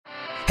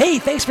Hey,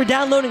 thanks for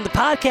downloading the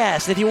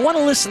podcast. If you want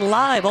to listen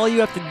live, all you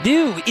have to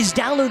do is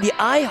download the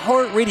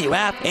iHeartRadio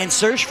app and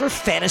search for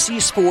Fantasy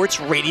Sports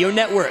Radio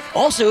Network.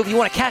 Also, if you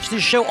want to catch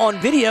this show on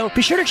video,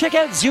 be sure to check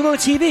out Zumo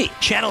TV,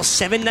 channel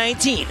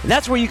 719.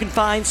 That's where you can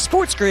find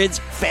Sports Grid's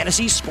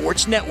Fantasy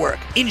Sports Network.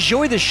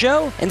 Enjoy the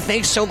show, and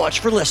thanks so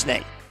much for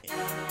listening.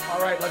 All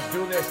right, let's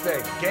do this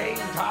thing. Game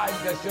time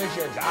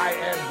decisions. I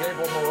am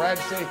Gabriel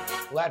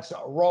Morency. Let's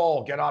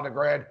roll. Get on the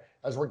grid.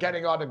 As we're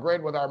getting on the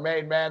grid with our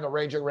main man, the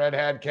Raging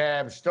Redhead,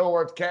 Cam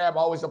Stewart. Cam,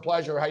 always a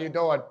pleasure. How you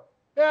doing?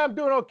 Yeah, I'm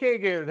doing okay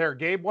there,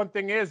 Gabe. One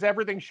thing is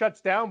everything shuts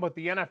down, but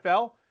the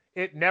NFL,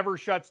 it never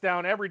shuts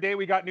down. Every day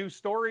we got new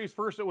stories.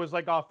 First it was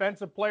like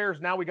offensive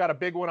players. Now we got a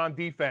big one on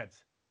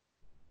defense.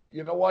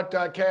 You know what,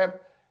 Cam?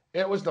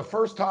 It was the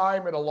first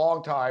time in a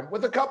long time,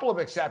 with a couple of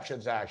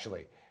exceptions,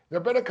 actually. There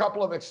have been a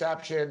couple of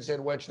exceptions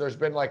in which there's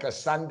been like a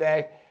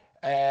Sunday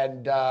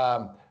and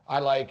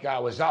I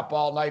was up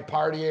all night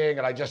partying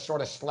and I just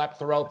sort of slept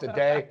throughout the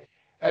day.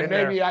 And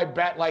maybe I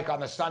bet like on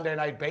the Sunday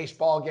night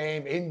baseball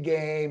game, in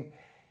game.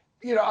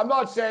 You know, I'm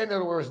not saying that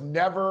there was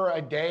never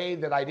a day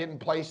that I didn't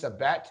place a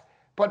bet,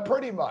 but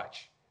pretty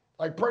much.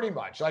 Like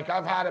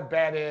I've had a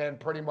bet in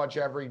pretty much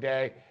every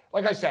day.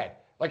 Like I said,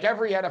 like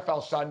every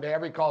NFL Sunday,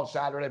 every college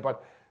Saturday,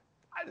 but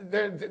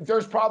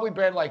there's probably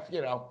been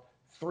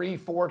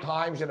 3-4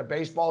 times in a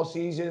baseball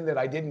season that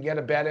I didn't get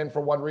a bet in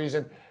for one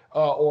reason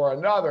or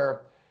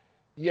another.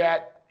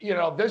 Yet,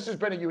 this has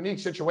been a unique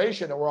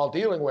situation that we're all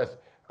dealing with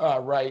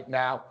right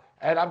now.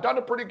 And I've done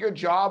a pretty good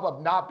job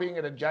of not being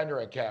an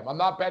degenerate, Cam. I'm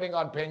not betting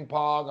on ping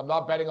pong. I'm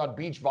not betting on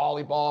beach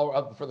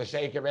volleyball for the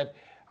sake of it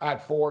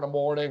at 4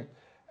 a.m.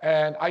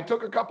 And I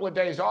took a couple of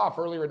days off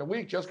earlier in the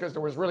week just because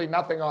there was really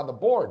nothing on the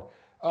board.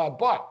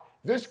 But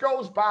this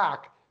goes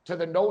back to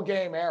the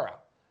no-game era.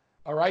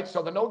 All right,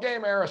 so the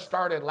no-game era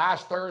started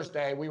last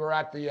Thursday. We were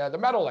at the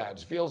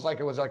Meadowlands. Feels like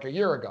it was like a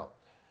year ago.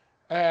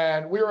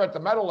 And we were at the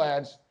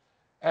Meadowlands.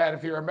 And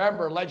if you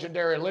remember,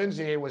 legendary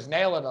Lindsay was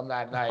nailing them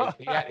that night.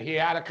 He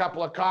had a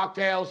couple of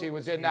cocktails. He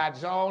was in that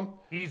zone.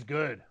 He's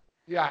good.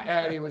 Yeah,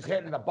 and he was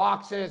hitting the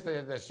boxes,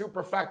 the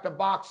superfecta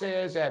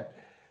boxes, and,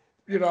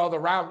 the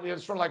round,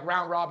 it's sort of like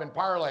round robin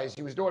parlays.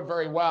 He was doing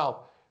very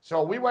well.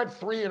 So we went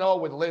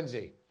 3-0 with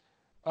Lindsay.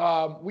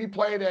 We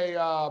played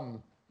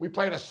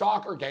a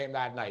soccer game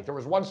that night. There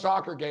was one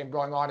soccer game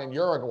going on in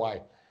Uruguay.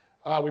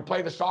 We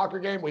played the soccer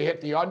game. We hit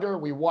the under.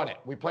 We won it.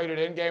 We played it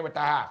in game at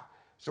the half.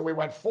 So we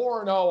went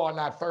 4-0 on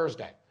that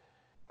Thursday.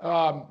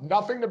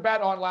 Nothing to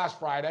bet on last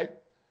Friday.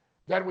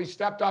 Then we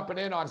stepped up and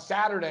in on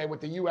Saturday with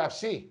the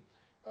UFC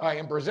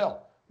in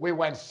Brazil. We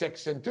went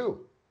 6-2.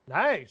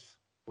 Nice.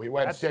 We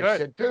went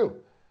 6-2.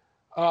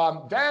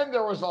 Then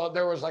there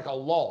was like a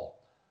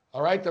lull.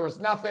 All right, there was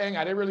nothing.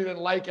 I really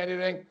didn't like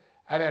anything.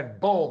 And then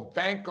boom,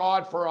 thank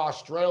God for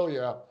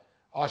Australia.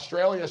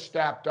 Australia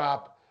stepped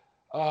up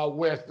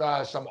with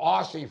some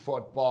Aussie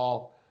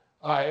football.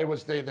 It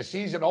was the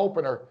season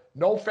opener.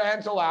 No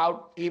fans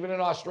allowed, even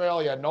in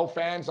Australia, no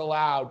fans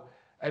allowed.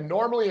 And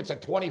normally it's a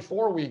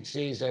 24-week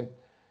season.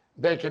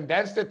 They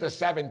condensed it to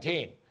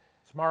 17.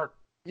 Smart.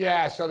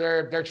 Yeah, so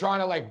they're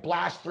trying to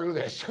blast through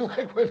this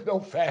with no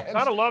fans.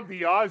 Gotta love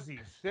the Aussies.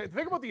 The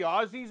thing about the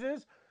Aussies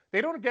is they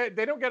don't get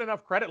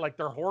enough credit. Like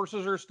their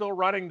horses are still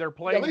running. They're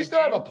playing. At least they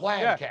have a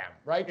plan, Cam,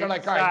 right? They're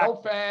like, all right, no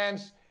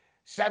fans,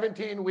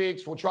 17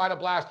 weeks. We'll try to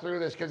blast through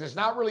this because it's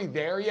not really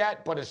there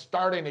yet, but it's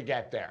starting to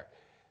get there.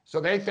 So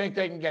they think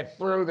they can get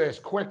through this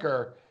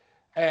quicker,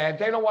 and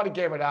they don't want to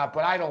give it up,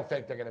 but I don't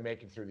think they're going to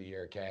make it through the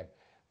year, Cam.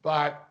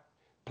 But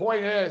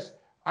point is,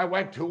 I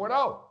went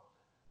 2-0.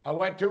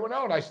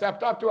 And I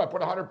stepped up to it. I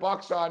put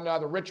 $100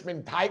 on the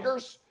Richmond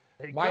Tigers,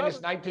 minus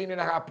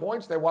 19.5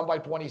 points. They won by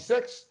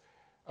 26.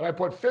 And I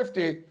put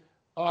 50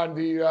 on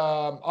the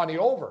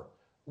over,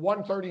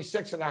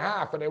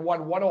 136.5, and they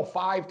won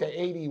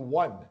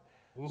 105-81.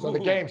 Ooh. So the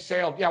game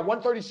sailed. Yeah,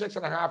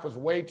 136.5 was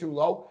way too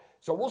low.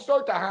 So we'll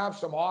start to have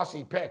some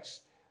Aussie picks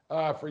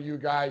for you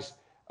guys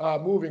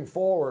moving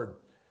forward.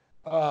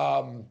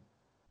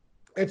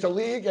 It's a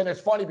league, and it's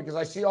funny because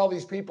I see all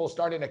these people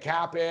starting to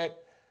cap it,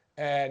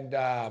 and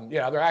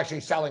they're actually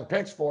selling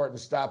picks for it and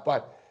stuff.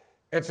 But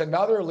it's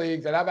another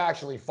league that I've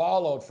actually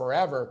followed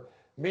forever.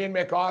 Me and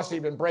Mick Aussie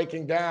have been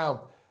breaking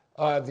down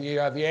the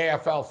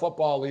AFL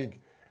Football League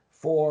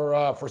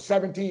for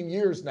 17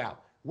 years now.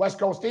 West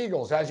Coast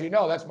Eagles, as you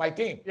know, that's my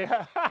team.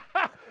 Yeah,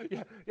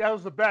 that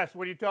was the best.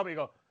 When you tell me, you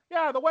go,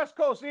 yeah, the West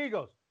Coast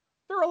Eagles.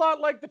 They're a lot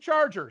like the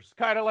Chargers,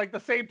 kind of like the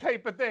same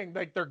type of thing.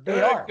 Like they're good.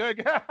 They are.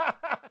 Good.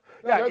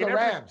 They're the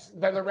Rams.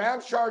 They're the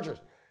Rams Chargers.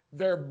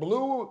 They're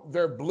blue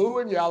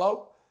and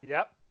yellow.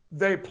 Yep.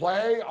 They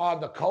play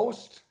on the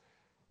coast.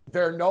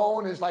 They're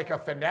known as like a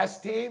finesse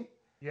team.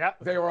 Yep.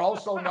 They were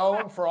also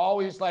known for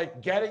always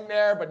getting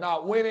there but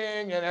not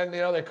winning, and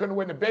then they couldn't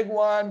win the big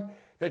one.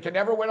 They can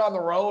never win on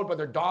the road, but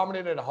they're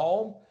dominant at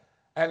home,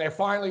 and they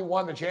finally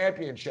won the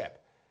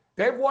championship.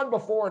 They've won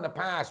before in the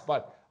past,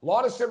 but a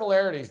lot of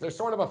similarities. They're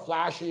sort of a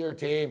flashier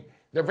team.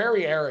 They're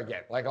very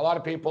arrogant. Like a lot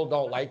of people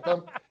don't like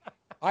them.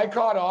 I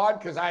caught on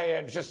because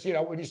I just,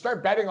 when you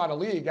start betting on a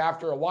league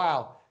after a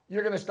while,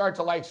 you're going to start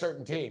to like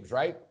certain teams,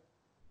 right?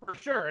 For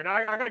sure. And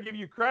I got to give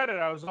you credit.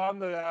 I was on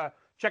the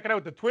checking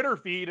out the Twitter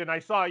feed and I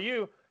saw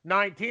you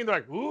 19. They're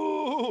like,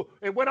 ooh,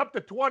 it went up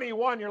to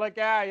 21. You're like,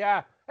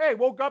 yeah. Hey,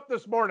 woke up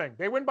this morning.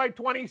 They win by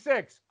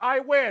 26. I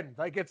win.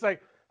 Like, it's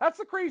like, that's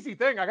the crazy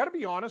thing. I got to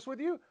be honest with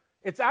you.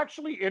 It's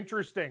actually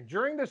interesting.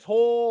 During this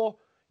whole,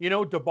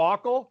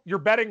 debacle, you're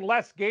betting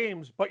less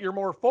games, but you're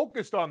more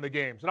focused on the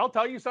games. And I'll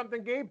tell you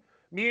something, Gabe,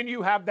 me and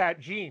you have that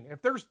gene.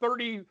 If there's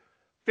 30,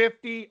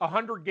 50,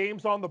 100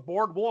 games on the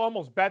board, we'll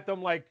almost bet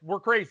them like we're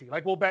crazy.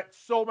 Like we'll bet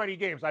so many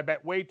games. I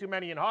bet way too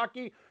many in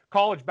hockey,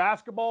 college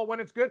basketball when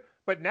it's good.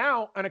 But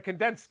now on a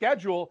condensed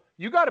schedule,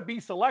 you got to be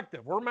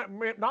selective. We're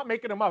not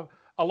making them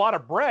a lot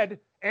of bread,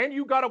 and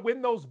you got to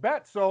win those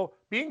bets. So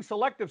being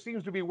selective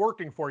seems to be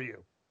working for you.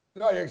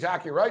 No, you're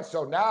exactly right.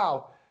 So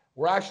now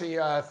we're actually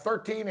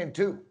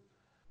 13-2.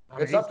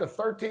 It's up to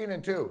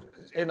 13-2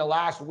 in the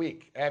last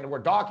week, and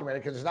we're documenting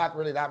because there's not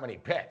really that many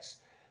picks.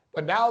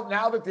 But now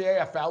that the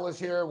AFL is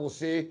here, we'll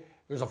see.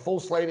 There's a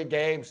full slate of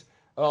games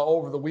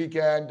over the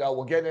weekend.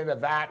 We'll get into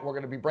that. We're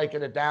going to be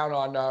breaking it down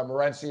on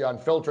Morency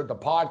Unfiltered, the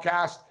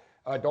podcast.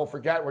 Don't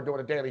forget, we're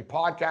doing a daily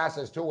podcast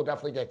as too. We'll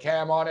definitely get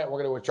Cam on it.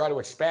 We're going to try to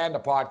expand the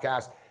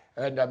podcast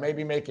and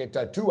maybe make it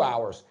 2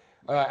 hours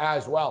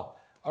as well.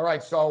 All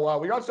right, so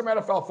we got some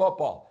NFL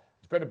football.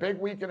 It's been a big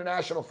week in the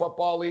National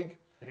Football League,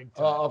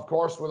 of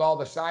course, with all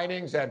the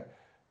signings. And,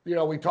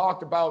 we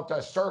talked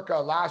about Circa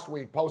last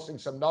week posting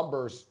some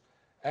numbers.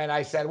 And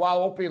I said, well, it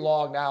won't be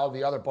long now.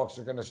 The other books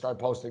are going to start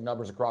posting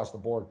numbers across the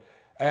board.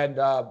 And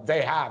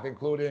they have,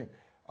 including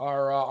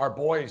our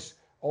boys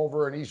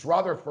over in East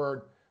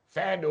Rutherford,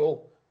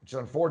 FanDuel, which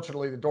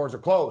unfortunately the doors are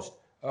closed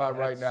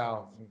right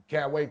now.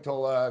 Can't wait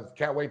till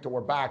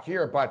we're back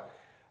here. But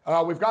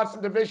we've got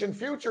some division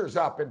futures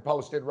up and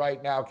posted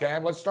right now,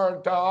 Cam. Let's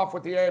start off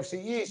with the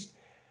AFC East.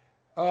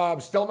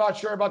 Still not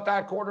sure about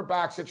that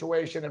quarterback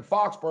situation in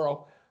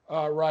Foxborough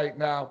right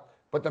now.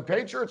 But the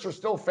Patriots are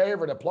still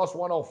favored at plus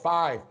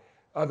 105.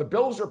 The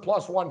Bills are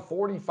plus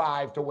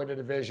 145 to win a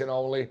division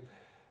only.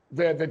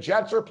 The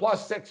Jets are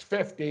plus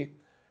 650.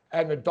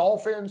 And the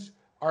Dolphins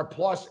are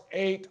plus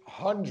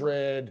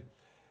 800.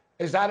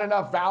 Is that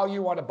enough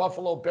value on the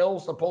Buffalo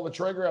Bills to pull the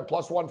trigger at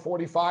plus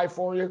 145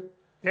 for you?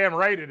 Damn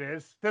right it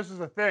is. This is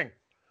the thing.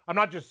 I'm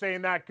not just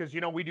saying that because,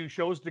 we do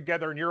shows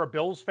together and you're a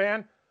Bills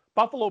fan.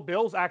 Buffalo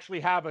Bills actually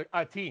have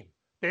a team.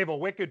 They have a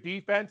wicked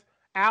defense.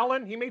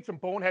 Allen, he made some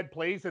bonehead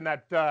plays in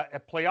that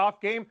playoff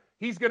game.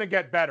 He's going to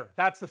get better.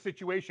 That's the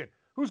situation.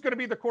 Who's going to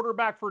be the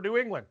quarterback for New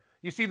England?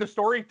 You see the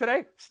story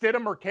today?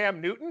 Stidham or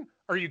Cam Newton?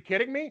 Are you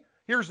kidding me?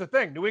 Here's the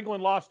thing. New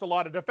England lost a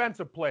lot of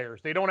defensive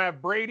players. They don't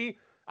have Brady.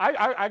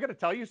 I got to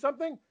tell you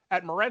something.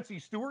 At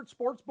Morency Stewart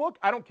Sportsbook,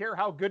 I don't care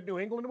how good New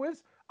England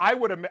was. I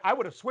would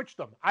have switched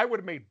them. I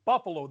would have made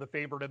Buffalo the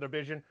favorite of the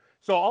division.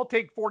 So I'll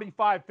take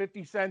 45,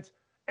 50 cents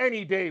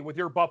any day with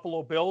your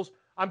Buffalo Bills.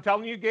 I'm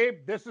telling you,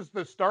 Gabe, this is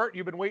the start.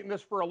 You've been waiting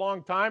this for a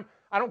long time.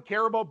 I don't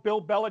care about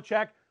Bill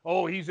Belichick.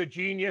 Oh, he's a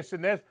genius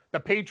in this, the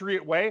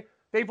Patriot way.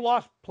 They've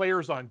lost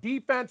players on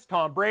defense,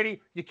 Tom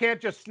Brady. You can't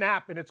just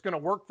snap and it's going to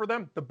work for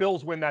them. The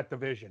Bills win that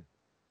division.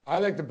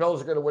 I think the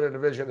Bills are going to win a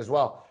division as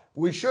well.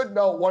 We should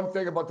note one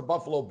thing about the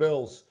Buffalo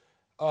Bills,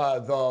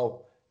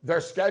 though.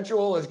 Their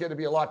schedule is going to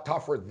be a lot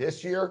tougher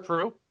this year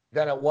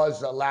than it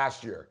was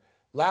last year.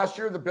 Last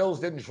year, the Bills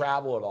didn't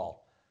travel at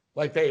all.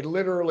 Like they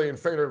literally and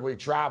figuratively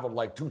traveled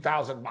like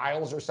 2,000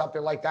 miles or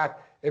something like that.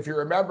 If you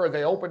remember,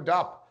 they opened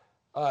up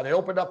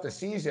the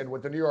season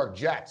with the New York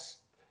Jets.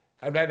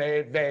 And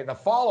then the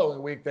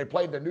following week, they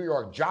played the New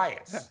York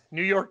Giants.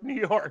 New York.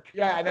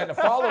 Yeah, and then the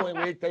following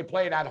week, they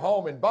played at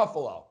home in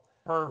Buffalo.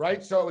 Perfect.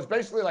 Right? So it was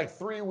basically like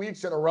 3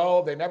 weeks in a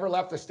row. They never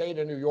left the state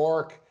of New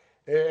York.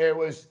 It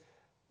was,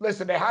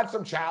 listen, they had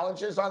some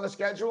challenges on the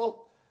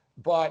schedule,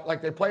 but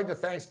like they played the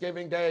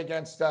Thanksgiving Day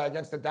against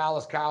the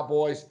Dallas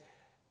Cowboys.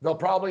 They'll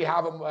probably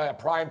have a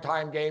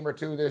primetime game or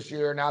two this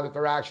year now that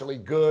they're actually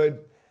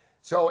good.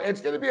 So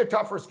it's going to be a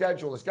tougher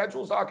schedule. The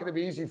schedule's not going to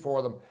be easy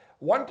for them.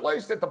 One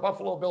place that the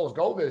Buffalo Bills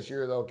go this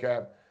year, though,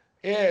 Kev,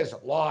 is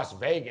Las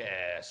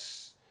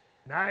Vegas.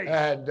 Nice.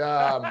 And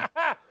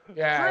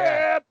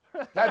yeah.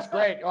 That's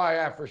great. Oh,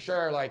 yeah, for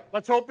sure. Like,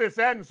 let's hope this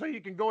ends so you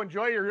can go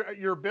enjoy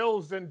your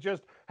Bills and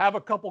just have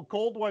a couple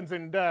cold ones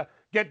and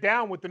get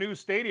down with the new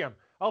stadium.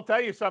 I'll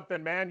tell you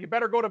something, man. You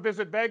better go to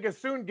visit Vegas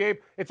soon, Gabe.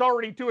 It's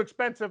already too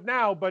expensive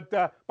now, but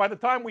by the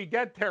time we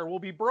get there, we'll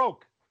be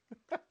broke.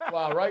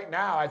 Well, right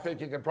now, I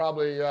think you can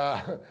probably...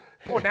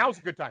 Oh, now's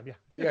a good time, yeah.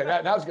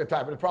 Yeah, now's a good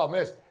time. But the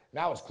problem is,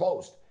 now it's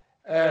closed.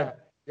 And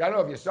I don't know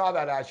if you saw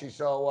that, actually.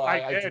 So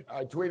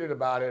I tweeted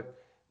about it.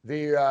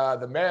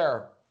 The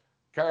mayor,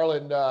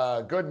 Carolyn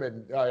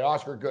Goodman,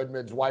 Oscar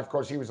Goodman's wife, of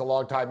course, he was a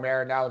longtime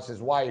mayor. Now it's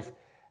his wife.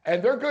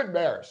 And they're good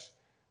mayors.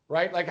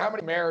 Right? Like how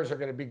many mayors are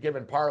going to be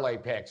given parlay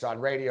picks on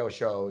radio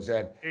shows?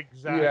 And,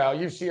 exactly.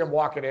 You see him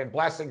walking in,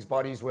 Blessing's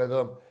buddies with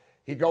him.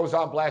 He goes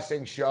on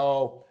Blessing's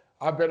show.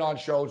 I've been on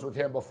shows with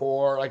him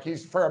before. Like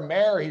for a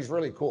mayor, he's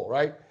really cool,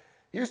 right?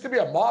 He used to be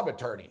a mob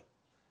attorney,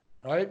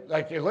 right?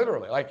 Like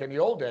literally, like in the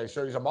old days.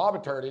 So he's a mob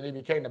attorney and he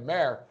became the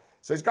mayor.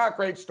 So he's got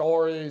great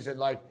stories and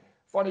like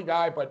funny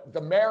guy. But the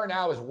mayor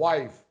now, his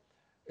wife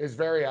is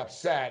very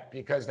upset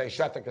because they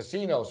shut the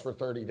casinos for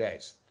 30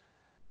 days.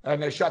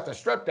 And they shut the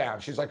strip down.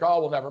 She's like, oh,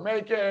 we'll never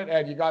make it.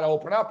 And you got to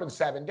open up in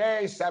 7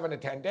 days, 7 to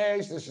 10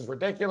 days. This is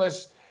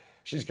ridiculous.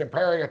 She's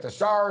comparing it to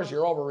SARS.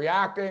 You're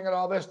overreacting and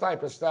all this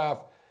type of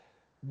stuff.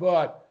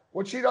 But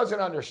what she doesn't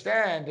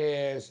understand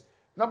is,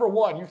 number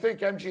one, you think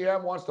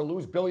MGM wants to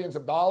lose billions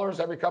of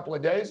dollars every couple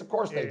of days? Of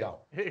course they don't.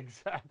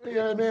 Exactly. You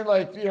know what I mean?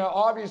 Like,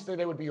 obviously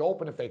they would be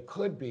open if they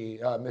could be,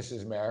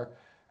 Mrs. Mayor.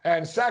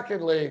 And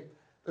secondly,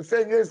 the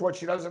thing is, what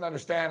she doesn't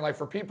understand, like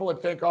for people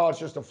that think, oh, it's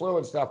just a flu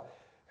and stuff,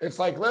 it's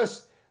like,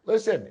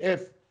 listen,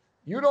 if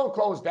you don't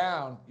close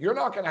down, you're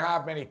not going to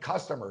have many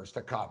customers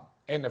to come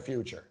in the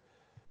future,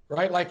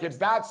 right? Like it's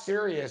that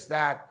serious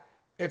that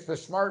it's the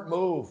smart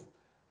move.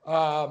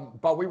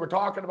 But we were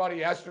talking about it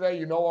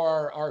yesterday.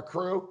 Our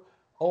crew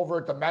over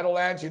at the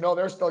Meadowlands,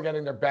 they're still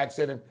getting their bets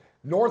in. And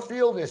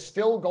Northfield is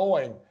still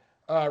going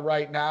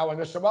right now. And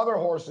there's some other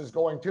horses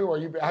going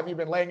too. Have you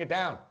been laying it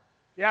down?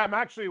 Yeah, I'm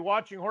actually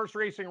watching horse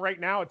racing right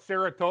now at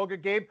Saratoga,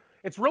 Gabe.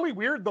 It's really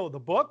weird though. The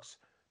books,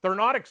 they're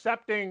not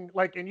accepting,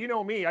 like, and you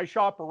know me, I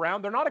shop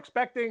around. They're not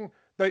expecting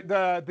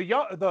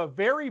the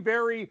very,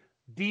 very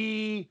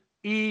D,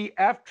 E,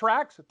 F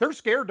tracks. They're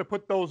scared to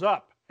put those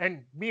up.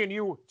 And me and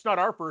you, it's not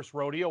our first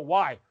rodeo.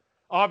 Why?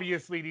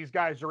 Obviously, these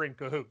guys are in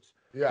cahoots.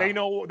 Yeah. They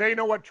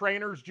know what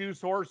trainers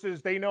juice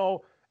horses. They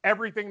know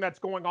everything that's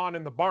going on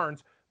in the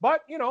barns.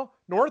 But,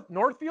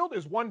 Northfield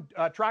is one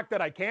track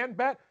that I can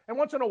bet. And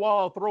once in a while,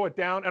 I'll throw it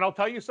down. And I'll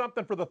tell you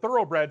something, for the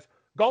thoroughbreds,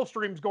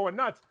 Gulfstream's going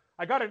nuts.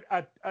 I got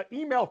an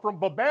email from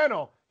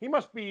Babano. He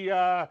must be,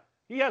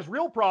 he has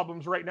real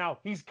problems right now.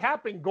 He's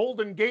capping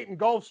Golden Gate and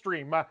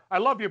Gulfstream. I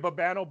love you,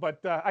 Babano, but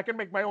I can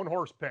make my own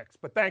horse picks.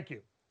 But thank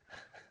you.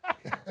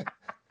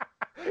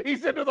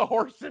 He's into the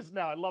horses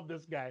now. I love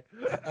this guy.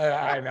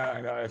 I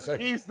know.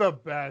 He's the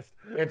best.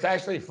 It's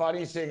actually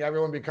funny seeing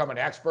everyone become an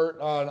expert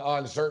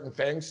on certain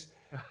things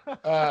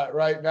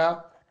right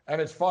now.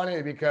 And it's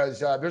funny because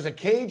there's a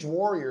Cage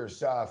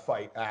Warriors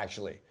fight,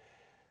 actually.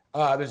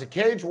 There's a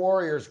Cage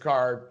Warriors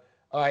card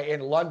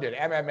in London,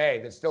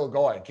 MMA, that's still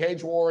going.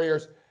 Cage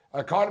Warriors.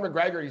 Conor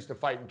McGregor used to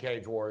fight in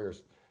Cage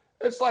Warriors.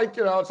 It's like,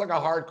 it's like a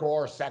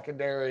hardcore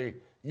secondary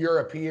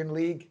European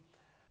league.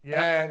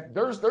 Yeah. And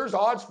there's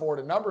odds for it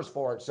and numbers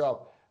for it.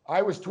 So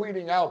I was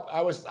tweeting out,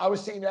 I was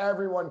seeing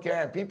everyone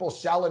people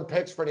selling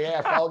picks for the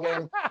AFL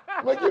game.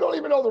 I'm like, you don't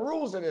even know the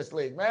rules of this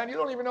league, man. You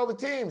don't even know the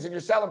teams, and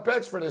you're selling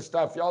picks for this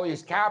stuff. All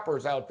these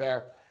cappers out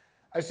there.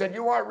 I said,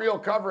 you want real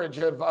coverage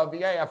of the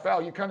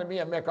AFL, you come to me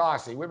and Mick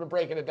Aussie. We've been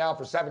breaking it down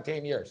for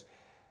 17 years.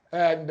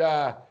 And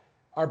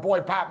our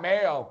boy Pat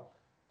Mayo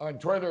on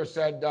Twitter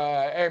said,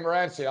 hey,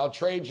 Morency, I'll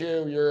trade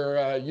you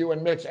you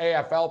and Mick's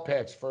AFL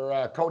picks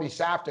for Cody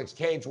Saftik's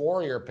Cage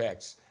Warrior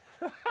picks.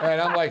 And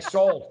I'm like,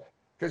 sold.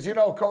 Because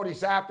Cody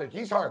Saftik,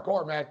 he's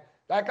hardcore, man.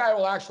 That guy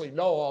will actually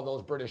know all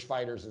those British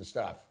fighters and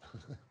stuff.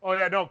 Oh,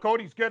 yeah, no,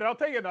 Cody's good. I'll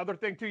tell you another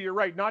thing, too. You're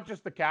right. Not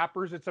just the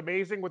cappers. It's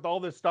amazing with all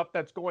this stuff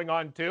that's going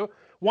on, too.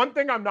 One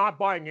thing I'm not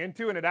buying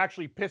into, and it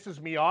actually pisses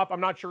me off,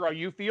 I'm not sure how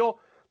you feel,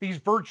 these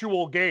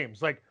virtual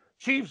games. Like,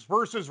 Chiefs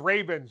versus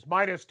Ravens,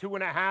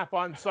 -2.5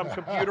 on some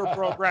computer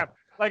program.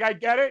 Like, I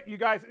get it. You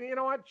guys, you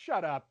know what?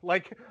 Shut up.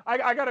 Like,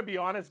 I got to be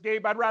honest,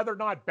 Gabe. I'd rather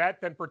not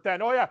bet than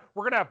pretend, oh, yeah,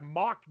 we're going to have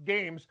mock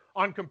games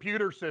on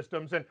computer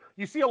systems. And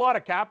you see a lot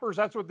of cappers,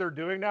 that's what they're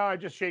doing now. I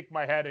just shake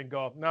my head and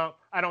go, no,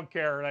 I don't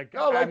care. Like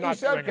you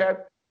said,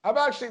 Kev, I've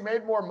actually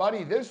made more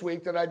money this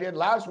week than I did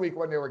last week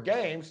when there were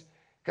games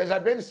because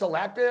I've been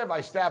selective.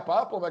 I step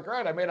up. I'm like, all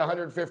right, I made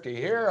 150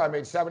 here. I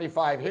made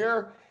 75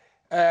 here.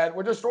 And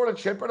we're just sort of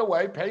chipping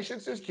away.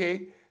 Patience is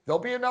key. There'll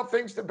be enough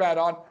things to bet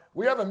on.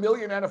 We have 1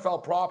 million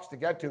NFL props to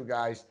get to,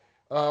 guys,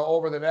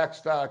 over the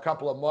next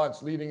couple of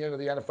months leading into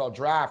the NFL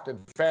draft.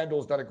 And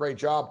FanDuel's done a great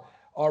job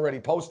already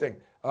posting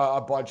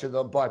a bunch of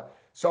them. But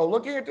so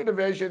looking at the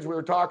divisions, we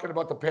were talking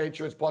about the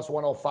Patriots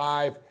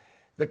 +105.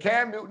 The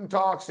Cam Newton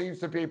talk seems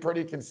to be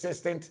pretty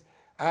consistent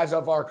as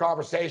of our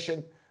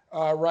conversation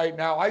right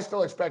now. I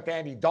still expect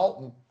Andy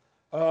Dalton,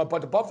 but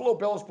the Buffalo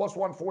Bills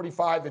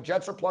 +145. The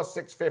Jets are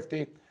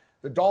 +650.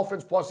 The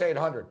Dolphins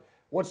 +800.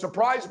 What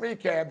surprised me,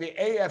 Cam, the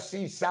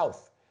AFC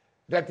South,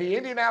 that the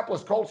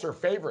Indianapolis Colts are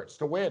favorites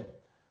to win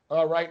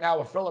right now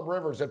with Phillip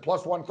Rivers at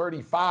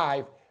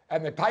 +135,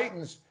 and the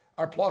Titans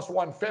are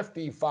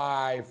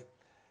 +155.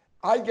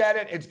 I get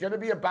it. It's going to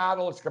be a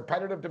battle. It's a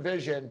competitive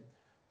division,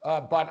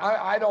 but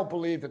I don't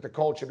believe that the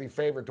Colts should be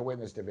favored to win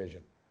this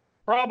division.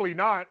 Probably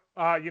not.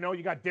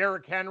 You got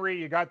Derrick Henry.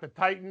 You got the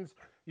Titans.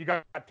 You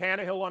got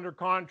Tannehill under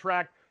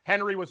contract.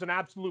 Henry was an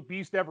absolute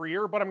beast every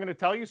year, but I'm going to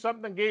tell you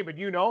something, Gabe,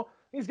 and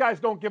these guys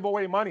don't give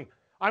away money.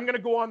 I'm going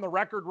to go on the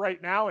record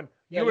right now, and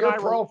you and I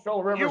were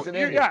Phil Rivers in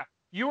India. Yeah,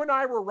 you and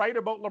I were right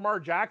about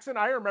Lamar Jackson.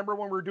 I remember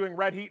when we were doing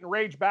Red Heat and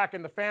Rage back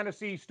in the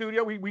fantasy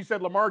studio, we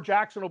said Lamar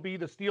Jackson will be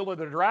the steal of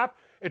the draft.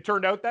 It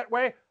turned out that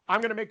way.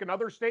 I'm going to make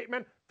another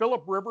statement.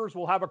 Phillip Rivers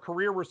will have a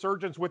career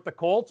resurgence with the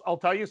Colts. I'll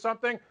tell you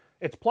something.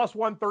 It's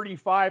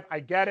 +135. I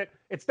get it.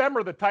 It's them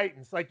or the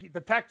Titans. Like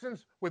the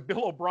Texans with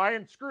Bill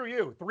O'Brien, screw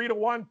you.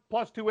 3-1,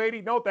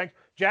 +280. No thanks.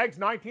 Jags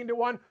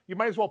 19-1. You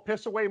might as well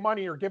piss away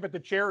money or give it to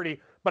charity.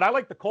 but I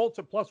like the Colts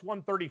at plus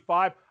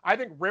 135. I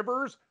think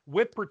Rivers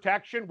with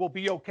protection will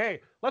be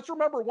okay. Let's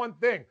remember one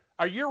thing.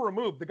 A year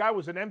removed, the guy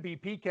was an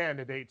MVP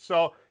candidate.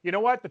 So, you know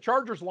what? The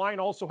Chargers line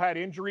also had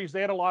injuries.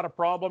 They had a lot of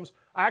problems.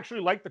 I actually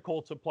like the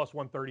Colts at plus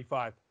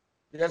 135.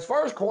 As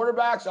far as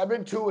quarterbacks, I've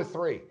been 2 or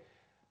 3.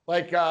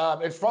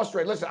 It's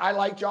frustrating. Listen, I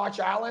like Josh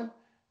Allen,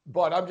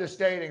 but I'm just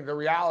stating the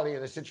reality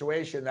of the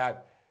situation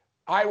that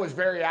I was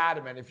very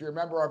adamant. If you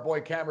remember our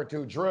boy Camera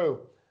 2 Drew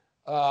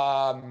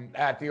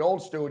at the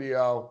old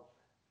studio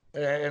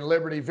in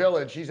Liberty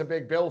Village, he's a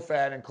big Bill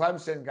fan and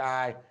Clemson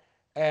guy.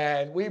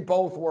 And we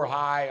both were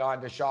high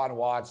on Deshaun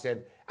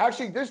Watson.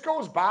 Actually, this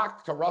goes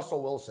back to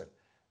Russell Wilson.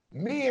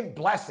 Me and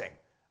Blessing,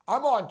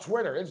 I'm on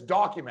Twitter. It's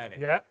documented.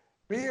 Yeah.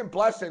 Me and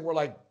Blessing were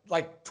like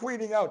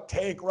tweeting out,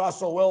 take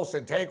Russell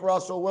Wilson, take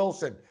Russell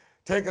Wilson,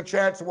 take a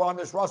chance on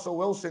this Russell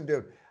Wilson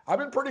dude. I've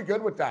been pretty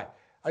good with that.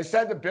 I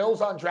said the Bills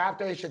on draft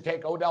day should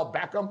take Odell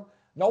Beckham.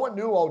 No one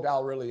knew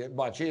Odell really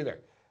much either.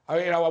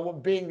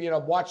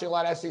 Watching a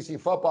lot of SEC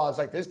football, it's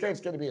like, this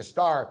kid's going to be a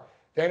star.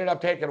 They ended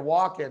up taking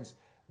Watkins.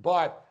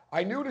 But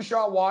I knew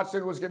Deshaun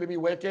Watson was going to be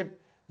wicked.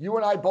 You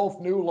and I both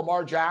knew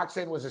Lamar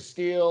Jackson was a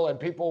steal, and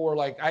people were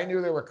like, I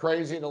knew they were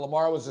crazy that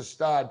Lamar was a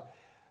stud.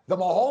 The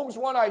Mahomes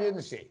one, I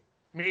didn't see.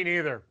 Me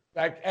neither.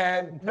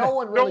 And no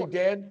one really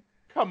did.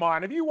 Come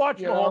on, if you watch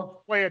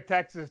Mahomes play at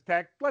Texas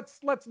Tech, let's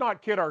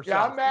not kid ourselves.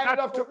 Yeah, I'm mad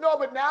enough to. No,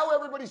 but now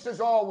everybody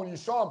says, "Oh, when you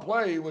saw him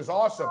play, he was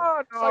awesome."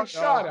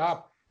 Shut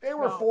up. They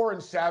were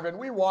 4-7.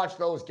 We watched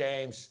those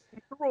games.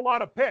 He threw a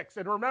lot of picks,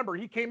 and remember,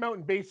 he came out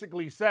and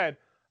basically said,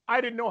 "I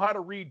didn't know how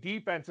to read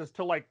defenses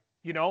till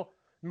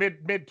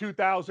mid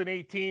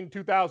 2018,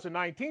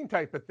 2019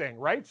 type of thing,"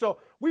 right? So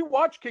we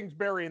watched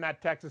Kingsbury and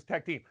that Texas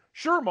Tech team.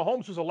 Sure,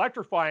 Mahomes was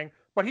electrifying,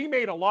 but he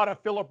made a lot of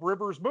Phillip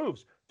Rivers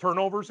moves,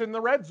 turnovers in the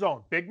red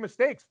zone, big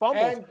mistakes,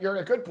 fumbles. And you're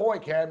a good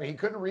point, Cam. He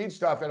couldn't read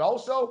stuff. And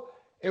also,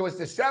 it was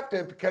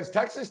deceptive because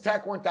Texas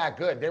Tech weren't that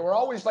good. They were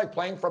always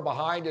playing from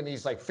behind in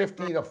these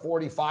 50 to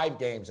 45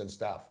 games and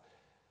stuff.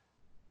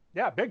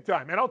 Yeah, big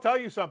time. And I'll tell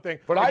you something.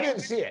 But I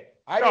didn't see it.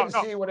 I didn't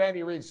see what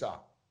Andy Reid saw.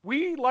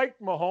 We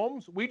liked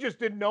Mahomes. We just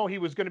didn't know he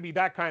was going to be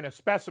that kind of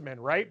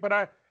specimen, right?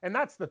 And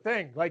that's the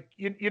thing.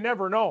 You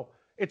never know.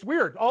 It's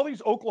weird. All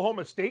these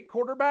Oklahoma State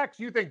quarterbacks,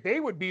 you think they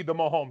would be the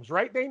Mahomes,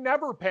 right? They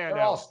never pan out.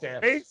 All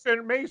stiffs.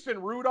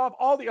 Mason Rudolph,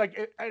 all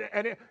the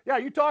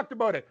you talked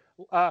about it.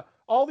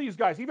 All these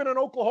guys, even an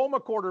Oklahoma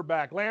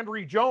quarterback,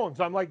 Landry Jones.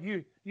 I'm like,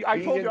 I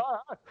told you,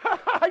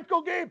 I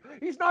go, Gabe,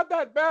 he's not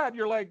that bad.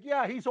 You're like,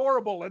 yeah, he's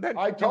horrible. And then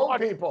I told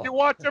people. You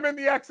watch him in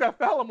the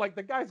XFL. I'm like,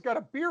 the guy's got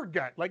a beer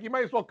gut. You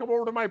might as well come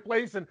over to my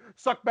place and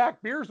suck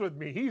back beers with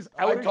me.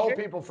 I told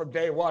people from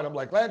day one, I'm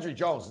like, Landry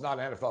Jones is not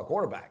an NFL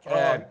quarterback.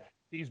 And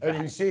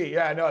you see,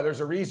 there's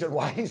a reason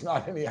why he's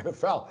not in the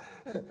NFL.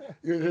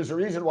 There's a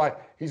reason why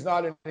he's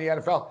not in the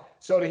NFL.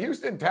 So the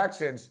Houston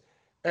Texans,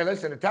 and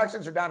listen, the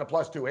Texans are down to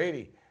plus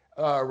 280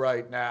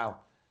 right now.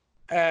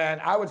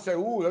 And I would say,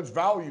 ooh, that's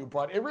value,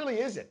 but it really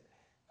isn't.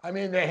 I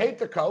mean, they hate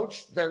the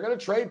coach. They're going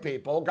to trade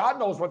people. God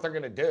knows what they're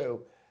going to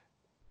do.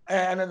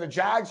 And then the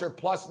Jags are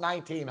plus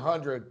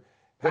 1,900.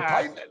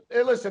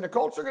 Listen, the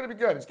Colts are going to be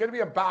good. It's going to be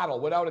a battle,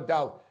 without a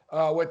doubt,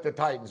 with the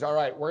Titans. All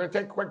right, we're going to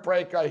take a quick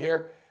break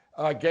here.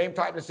 Game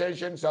time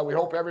decisions. We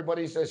hope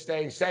everybody's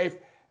staying safe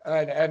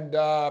and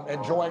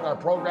enjoying our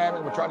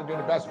programming. We're trying to do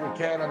the best we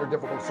can under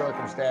difficult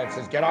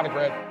circumstances. Get on the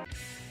grid.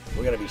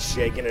 We're going to be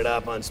shaking it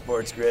up on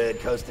Sports Grid,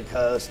 coast to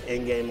coast,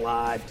 in-game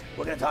live.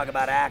 We're going to talk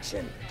about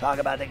action, talk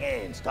about the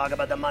games, talk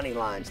about the money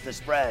lines, the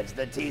spreads,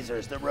 the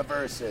teasers, the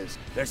reverses.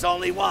 There's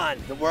only one,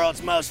 the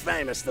world's most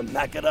famous, the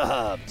Mecca, the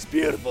Hub. It's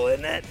beautiful,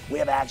 isn't it? We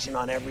have action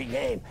on every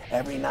game,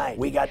 every night.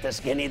 We got the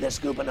skinny, the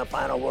scoop, and the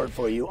final word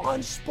for you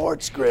on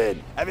Sports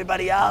Grid.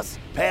 Everybody else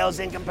pales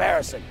in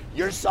comparison.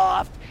 You're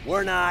soft,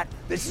 we're not.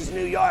 This is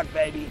New York,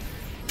 baby.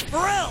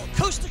 Burrell,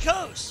 coast to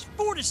coast,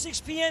 4 to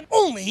 6 p.m.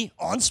 only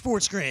on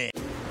Sports Grid.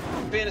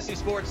 Fantasy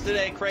Sports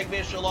Today, Craig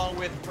Mish along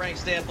with Frank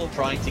Stample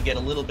trying to get a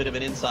little bit of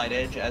an inside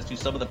edge as to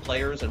some of the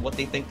players and what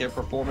they think their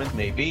performance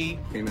may be.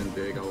 Came in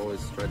big. I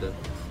always tried to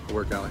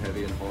work out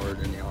heavy and hard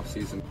in the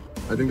offseason.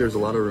 I think there's a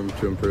lot of room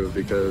to improve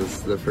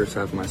because the first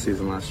half of my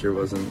season last year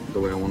wasn't the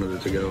way I wanted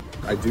it to go.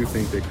 I do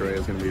think that Correa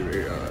is going to be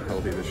very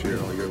healthy this year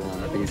all year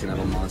long. I think he's going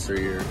to have a monster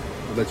year.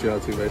 I bet you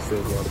Altuve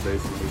still has a lot of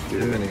bases this year.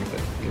 Too many.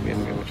 Give me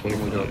how much?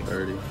 21?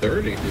 30.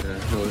 30? Yeah,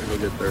 he'll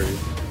get 30.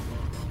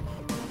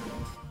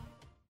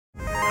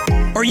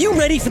 Are you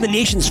ready for the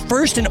nation's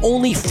first and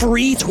only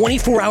free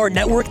 24-hour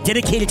network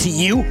dedicated to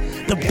you,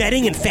 the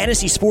betting and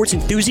fantasy sports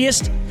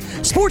enthusiast?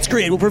 Sports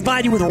Grid will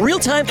provide you with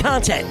real-time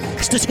content,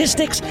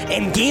 statistics,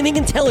 and gaming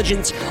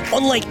intelligence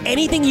unlike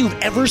anything you've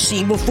ever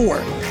seen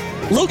before.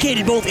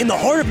 Located both in the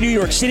heart of New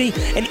York City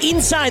and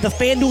inside the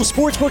FanDuel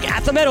Sportsbook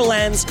at the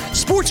Meadowlands,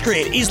 Sports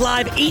Grid is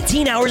live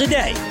 18 hours a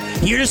day,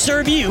 here to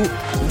serve you,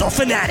 the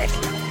fanatic.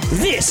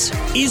 This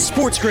is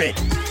Sports Grid.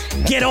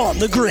 Get on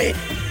the grid.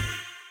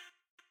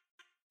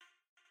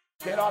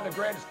 Get on the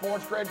grid,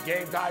 Sports Grid.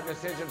 Game Time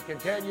Decisions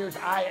continues.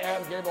 I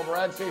am Gabriel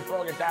Morency,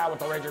 throwing it down with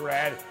the Raging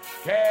Red,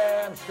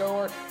 Cam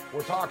Stewart.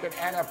 We're talking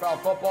NFL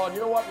football. And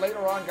you know what?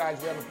 Later on,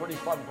 guys, we have a pretty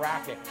fun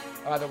bracket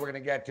that we're going to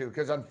get to.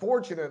 Because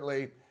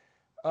unfortunately,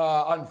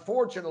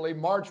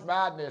 March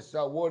Madness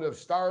would have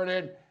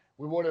started.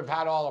 We would have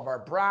had all of our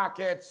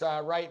brackets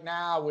right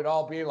now. We'd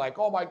all be like,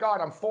 oh, my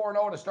God, I'm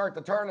 4-0 to start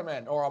the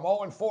tournament, or I'm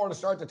 0-4 to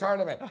start the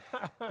tournament.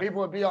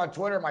 People would be on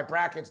Twitter, my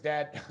bracket's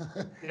dead.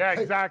 Yeah,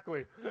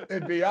 exactly.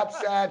 It'd be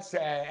upsets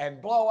and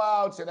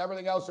blowouts and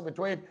everything else in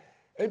between.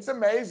 It's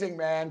amazing,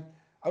 man.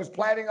 I was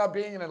planning on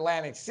being in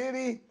Atlantic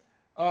City,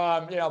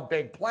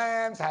 big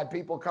plans, had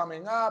people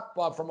coming up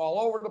from all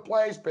over the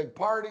place, big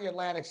party,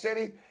 Atlantic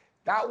City.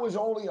 That was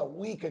only a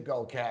week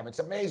ago, Cam. It's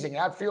amazing.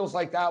 That feels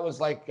like that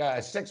was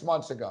 6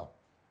 months ago.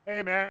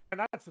 Hey, man,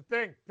 that's the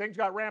thing. Things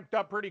got ramped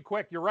up pretty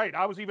quick. You're right.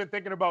 I was even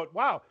thinking about,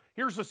 wow,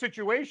 here's the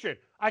situation.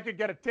 I could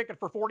get a ticket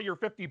for $40 or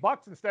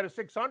 $50 instead of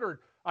 $600.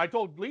 I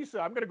told Lisa,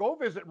 I'm going to go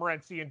visit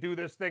Morency and do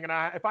this thing. And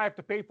if I have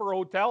to pay for a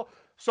hotel,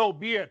 so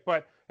be it.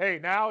 But, hey,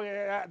 now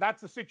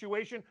that's the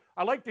situation.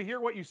 I like to hear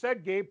what you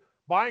said, Gabe.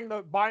 Buying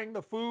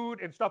the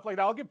food and stuff like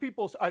that. I'll give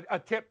people a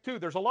tip too.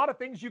 There's a lot of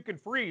things you can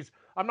freeze.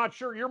 I'm not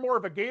sure, you're more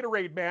of a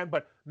Gatorade man,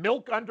 but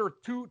milk under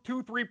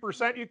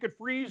 3% you could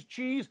freeze,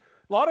 cheese,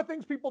 a lot of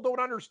things people don't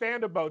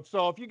understand about.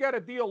 So if you get a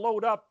deal,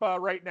 load up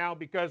right now,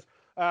 because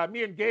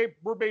me and Gabe,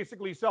 we're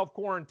basically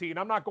self-quarantined.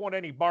 I'm not going to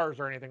any bars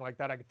or anything like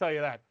that. I can tell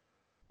you that.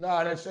 No,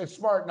 and it's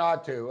smart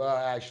not to,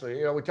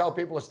 actually. We tell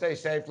people to stay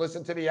safe,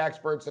 listen to the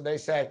experts, and they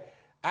say,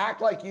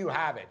 act like you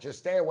have it. Just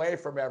stay away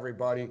from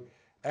everybody.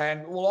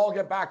 And we'll all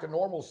get back to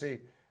normalcy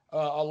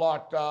a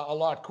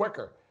lot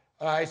quicker.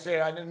 I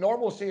say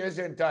normalcy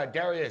isn't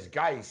Darius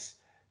Geis.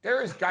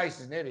 Darius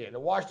Geis is an idiot. The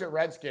Washington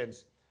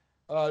Redskins,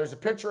 there's a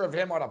picture of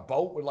him on a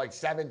boat with like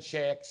 7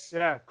 chicks.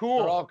 Yeah, cool.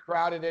 They're all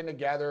crowded in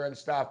together and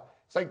stuff.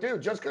 It's like,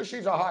 dude, just because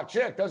she's a hot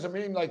chick doesn't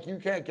mean like you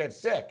can't get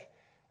sick.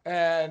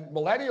 And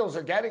millennials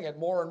are getting it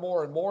more and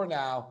more and more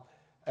now.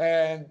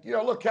 And,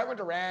 look, Kevin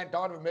Durant,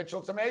 Donovan Mitchell,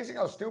 it's amazing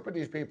how stupid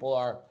these people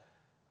are.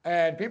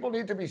 And people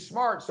need to be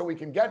smart so we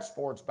can get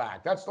sports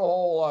back. That's the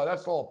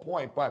whole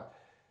point. But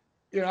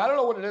I don't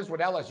know what it is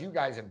with LSU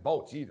guys in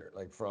boats either.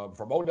 Like from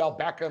Odell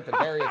Beckham to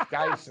Darius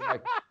Geis, and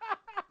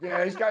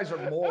these guys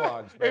are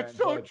morons, man. It's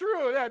so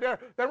true. Yeah,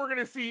 then we're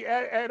gonna see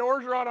Ed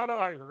Orgeron on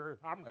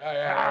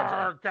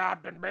I'm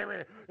captain,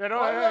 baby. Ed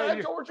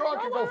Orgeron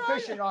can go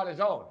fishing on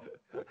his own.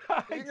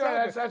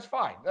 Exactly. That's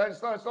fine.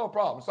 That's no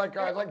problem. It's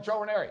like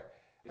Joe Ranieri.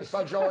 I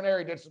saw Joe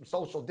Ranieri did some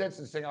social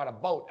distancing on a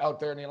boat out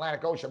there in the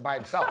Atlantic Ocean by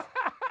himself.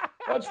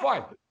 That's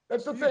fine.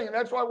 That's the thing, and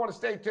that's why I want to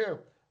stay too.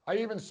 I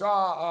even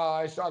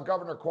saw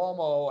Governor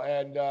Cuomo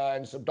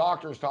and some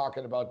doctors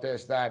talking about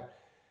this, that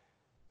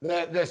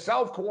the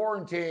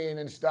self-quarantine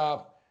and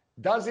stuff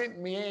doesn't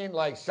mean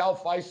like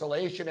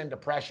self-isolation and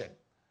depression.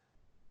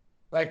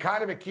 Like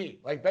kind of a key.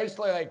 Like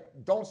basically like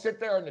don't sit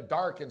there in the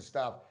dark and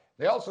stuff.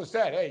 They also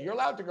said, hey, you're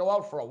allowed to go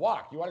out for a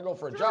walk. You want to go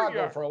for a jog,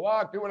 go for a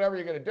walk, do whatever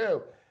you're going to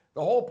do.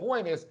 The whole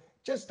point is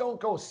just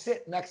don't go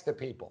sit next to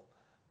people.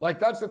 Like,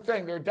 that's the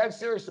thing. They're dead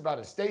serious about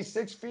it. Stay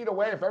 6 feet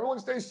away. If everyone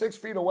stays 6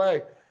 feet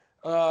away,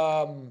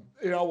 we'll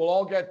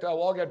all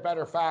get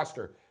better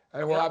faster.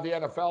 And we'll have the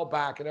NFL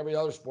back and every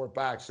other sport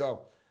back.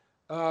 So,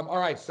 all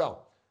right.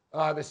 So,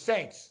 the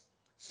Saints.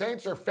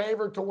 Saints are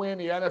favored to win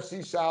the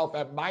NFC South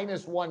at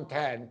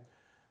 -110.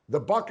 The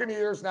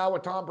Buccaneers now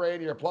with Tom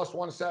Brady are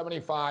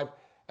 +175.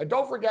 And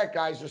don't forget,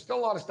 guys, there's still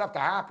a lot of stuff to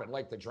happen,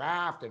 like the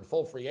draft and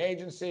full free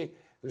agency.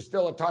 There's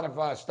still a ton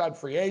of stud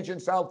free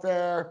agents out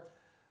there.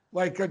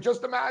 Like,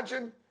 just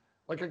imagine,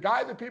 like a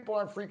guy that people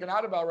aren't freaking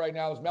out about right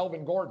now is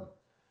Melvin Gordon.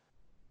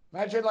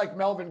 Imagine like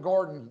Melvin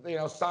Gordon,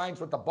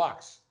 signs with the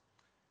Bucs.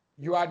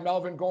 You had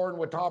Melvin Gordon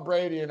with Tom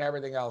Brady and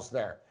everything else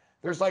there.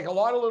 There's like a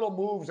lot of little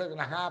moves that are going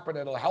to happen.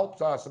 It'll help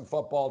some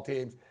football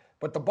teams.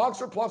 But the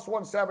Bucs are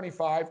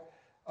 +175.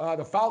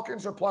 The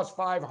Falcons are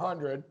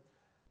 +500.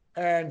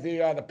 And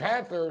the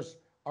Panthers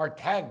are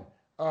 10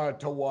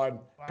 to 1.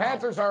 Wow.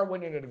 Panthers aren't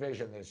winning the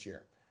division this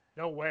year.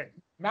 No way.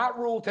 Matt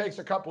Rule takes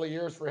a couple of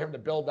years for him to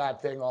build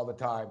that thing all the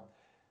time.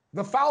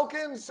 The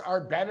Falcons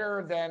are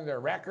better than their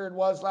record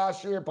was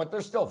last year, but they're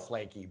still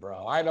flaky,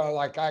 bro.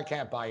 I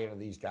can't buy into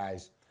these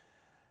guys.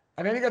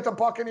 And then you get the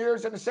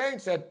Buccaneers and the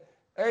Saints. And,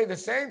 hey, the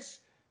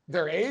Saints,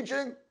 they're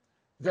aging.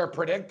 They're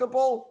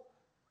predictable.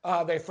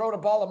 They throw the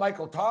ball to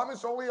Michael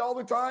Thomas all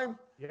the time.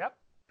 Yep.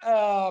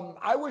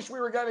 I wish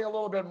we were getting a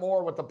little bit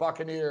more with the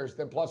Buccaneers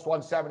than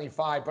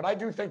 +175, but I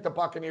do think the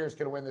Buccaneers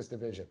can win this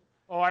division.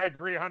 Oh, I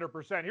agree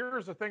 100%.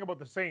 Here's the thing about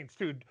the Saints,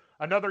 too.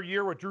 Another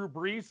year with Drew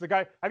Brees. The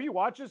guy, have you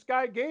watched this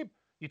guy, Gabe?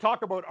 You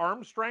talk about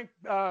arm strength,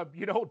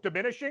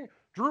 diminishing.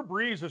 Drew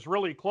Brees is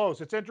really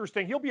close. It's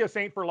interesting. He'll be a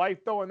Saint for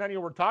life, though, and then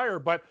he'll retire.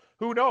 But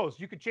who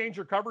knows? You could change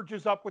your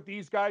coverages up with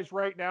these guys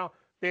right now.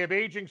 They have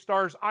aging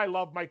stars. I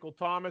love Michael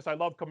Thomas. I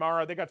love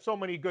Kamara. They got so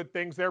many good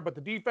things there. But the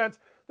defense,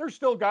 they're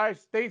still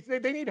guys. They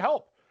need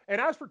help.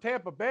 And as for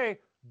Tampa Bay,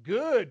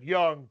 good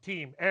young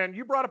team. And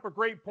you brought up a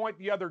great point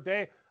the other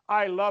day.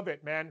 I love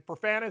it, man. For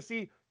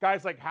fantasy,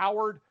 guys like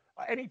Howard,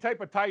 any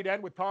type of tight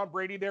end with Tom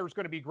Brady there is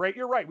going to be great.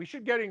 You're right. We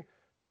should getting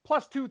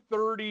plus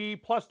 230,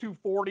 plus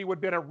 240 would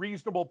have been a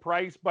reasonable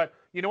price. But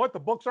you know what? The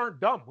books aren't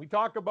dumb. We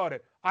talk about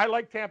it. I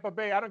like Tampa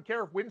Bay. I don't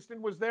care if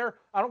Winston was there.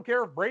 I don't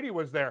care if Brady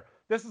was there.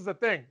 This is the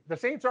thing. The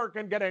Saints aren't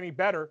going to get any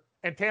better,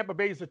 and Tampa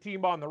Bay is a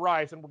team on the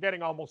rise, and we're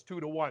getting almost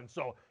 2-1.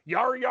 So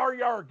yar, yar,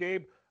 yar,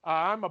 Gabe.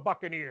 I'm a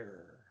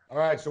Buccaneer. All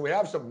right, so we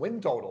have some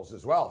win totals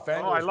as well.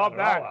 I love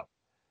that.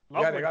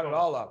 Yeah, they got it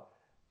all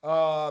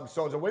up.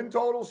 So the win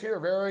totals here,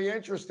 very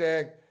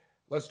interesting.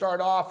 Let's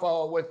start off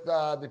with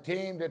the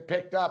team that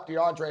picked up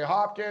DeAndre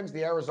Hopkins,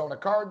 the Arizona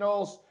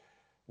Cardinals.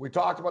 We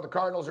talked about the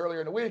Cardinals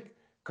earlier in the week.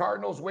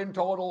 Cardinals win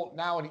total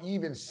now an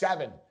even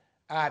 7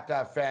 at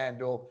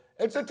FanDuel.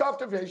 It's a tough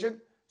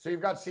division. So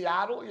you've got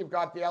Seattle, you've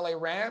got the LA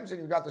Rams, and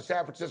you've got the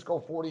San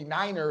Francisco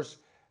 49ers,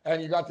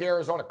 and you got the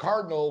Arizona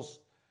Cardinals.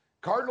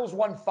 Cardinals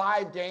won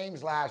 5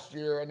 games last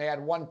year, and they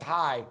had 1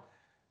 tie.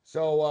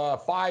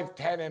 So 5,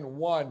 10, and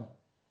 1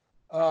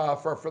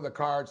 for the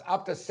Cards,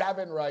 up to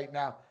 7 right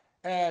now.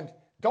 And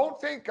don't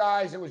think,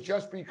 guys, it was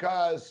just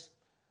because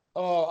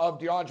of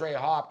DeAndre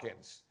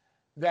Hopkins.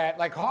 That,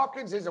 like,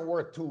 Hopkins isn't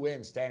worth 2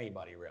 wins to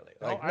anybody, really.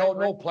 Like,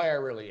 no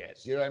player really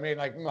is. You know what I mean?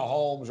 Like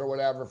Mahomes or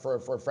whatever for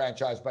a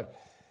franchise. But,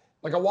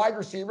 like, a wide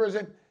receiver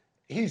isn't.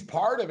 He's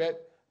part of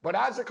it. But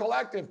as a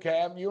collective,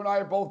 Cam, you and I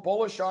are both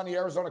bullish on the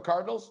Arizona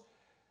Cardinals.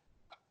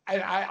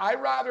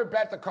 I'd rather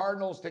bet the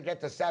Cardinals to get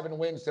to 7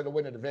 wins to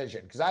win a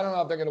division, because I don't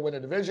know if they're going to win a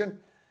division.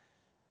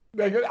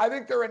 I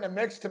think they're in the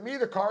mix. To me,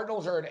 the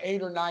Cardinals are an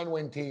 8 or 9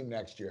 win team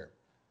next year.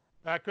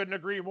 I couldn't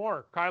agree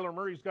more. Kyler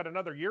Murray's got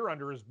another year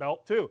under his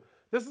belt, too.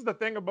 This is the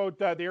thing about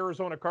the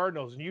Arizona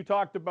Cardinals, and you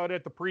talked about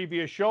it the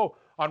previous show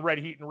on Red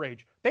Heat and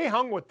Rage. They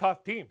hung with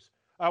tough teams.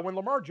 When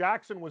Lamar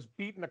Jackson was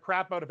beating the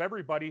crap out of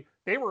everybody,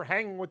 they were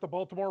hanging with the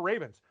Baltimore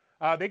Ravens.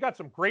 They got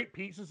some great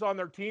pieces on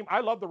their team. I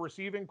love the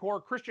receiving core.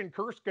 Christian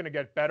Kirk's going to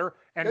get better.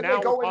 And Didn't now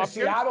they go into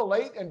Seattle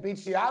late and beat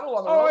Seattle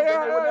on the road?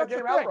 Yeah, they win that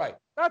game outright.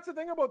 That's the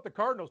thing about the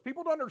Cardinals.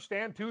 People don't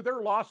understand, too,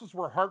 their losses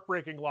were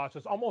heartbreaking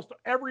losses. Almost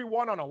every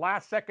one on a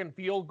last-second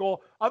field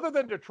goal. Other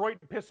than Detroit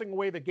pissing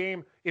away the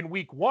game in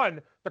week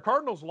 1, the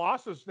Cardinals'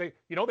 losses, they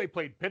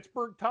played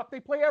Pittsburgh tough. They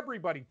play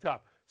everybody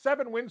tough.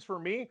 7 wins for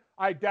me.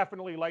 I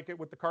definitely like it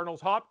with the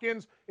Cardinals.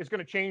 Hopkins is going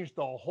to change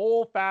the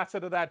whole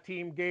facet of that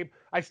team, Gabe.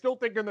 I still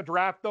think in the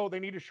draft, though, they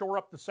need to shore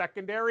up the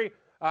secondary.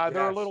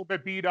 They're a little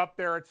bit beat up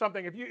there. It's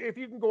something, if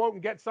you can go out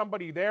and get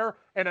somebody there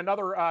and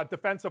another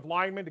defensive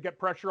lineman to get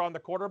pressure on the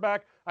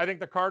quarterback, I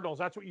think the Cardinals,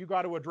 that's what you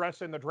got to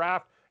address in the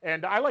draft.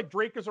 And I like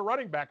Drake as a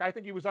running back. I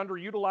think he was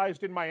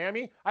underutilized in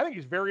Miami. I think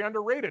he's very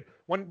underrated.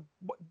 The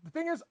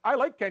thing is, I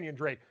like Kenyon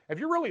Drake. If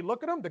you really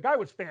look at him, the guy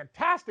was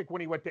fantastic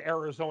when he went to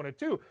Arizona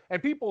too.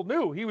 And people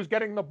knew he was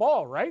getting the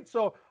ball, right?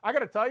 So I got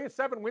to tell you,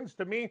 7 wins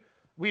to me.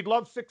 We'd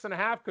love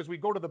 6.5 because we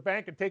go to the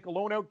bank and take a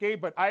loan out, Gabe.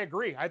 But I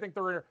agree. I think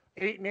they're an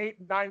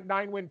 8-8,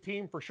 9-win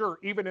team for sure,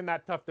 even in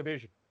that tough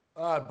division.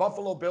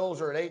 Buffalo Bills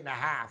are at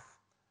 8.5.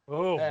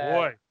 Oh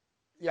boy.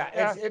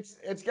 Yeah,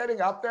 it's getting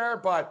up there,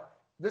 but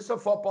this is a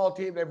football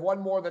team. They've won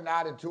more than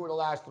that in 2 of the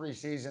last 3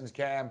 seasons,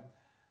 Cam.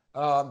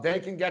 They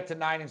can get to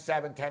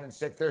 9-7,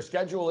 10-6. Their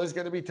schedule is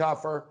going to be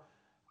tougher.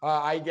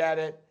 I get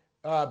it.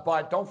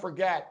 But don't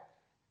forget,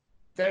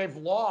 they've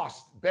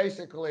lost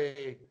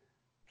basically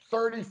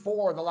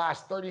 34 of the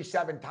last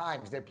 37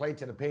 times they played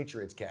to the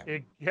Patriots, Cam.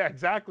 Yeah,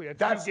 exactly.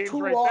 That's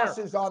 2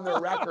 losses on their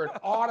record,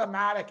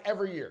 automatic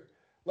every year.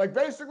 Like,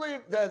 basically,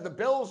 the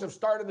Bills have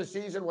started the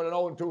season with an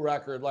 0-2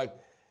 record, like,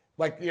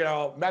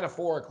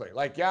 metaphorically.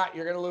 Like, yeah,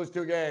 you're going to lose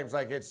 2 games.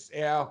 Like, it's,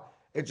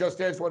 it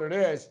just is what it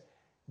is.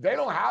 They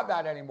don't have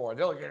that anymore.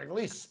 They'll at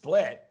least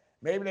split.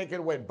 Maybe they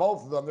can win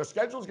both of them. Their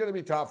schedule's going to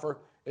be tougher.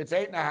 It's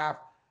 8.5.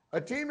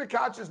 A team that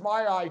catches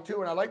my eye,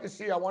 too, and I want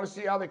to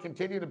see how they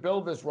continue to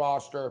build this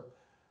roster,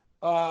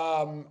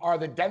 are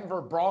the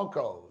Denver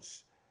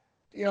Broncos.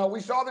 We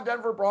saw the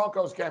Denver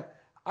Broncos, Cam.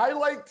 I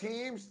like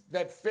teams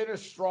that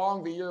finish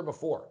strong the year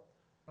before.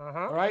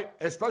 All right?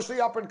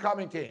 Especially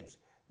up-and-coming teams.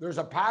 There's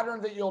a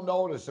pattern that you'll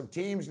notice of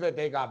teams that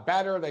they got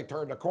better, they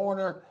turned a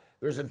corner.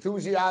 There's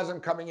enthusiasm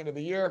coming into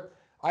the year.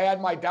 I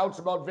had my doubts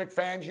about Vic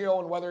Fangio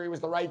and whether he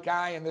was the right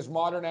guy in this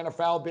modern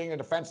NFL, being a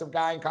defensive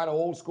guy and kind of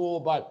old school,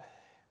 but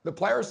the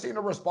players seem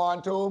to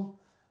respond to him.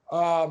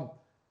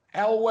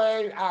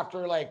 Elway,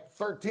 after like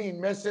 13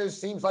 misses,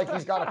 seems like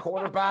he's got a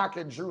quarterback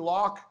in Drew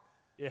Lock.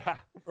 Yeah.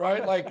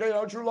 Right? Like,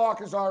 Drew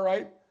Lock is all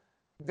right.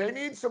 They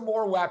need some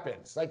more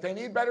weapons. Like, they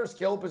need better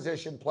skill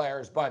position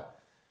players, but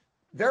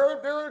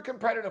they're a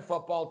competitive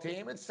football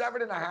team. It's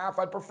 7.5.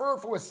 I'd prefer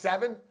if it was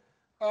 7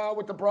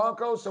 with the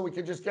Broncos, so we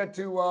could just get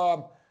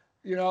to,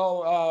 we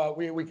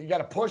could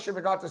get a push if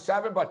it got to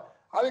 7. But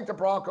I think the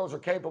Broncos are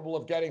capable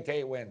of getting to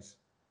 8 wins.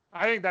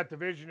 I think that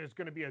division is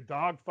going to be a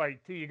dogfight,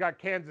 too. You got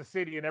Kansas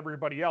City and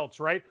everybody else,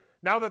 right?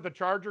 Now that the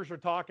Chargers are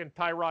talking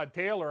Tyrod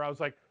Taylor, I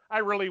was like,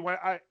 I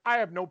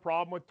have no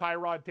problem with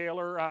Tyrod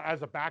Taylor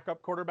as a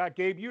backup quarterback.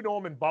 Gabe, you know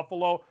him in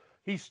Buffalo.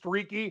 He's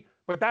streaky,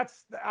 but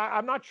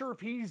I'm not sure if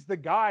he's the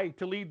guy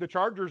to lead the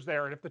Chargers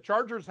there. And if the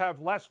Chargers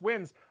have less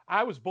wins,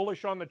 I was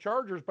bullish on the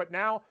Chargers, but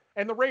now,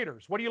 and the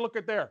Raiders, what do you look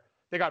at there?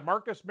 They got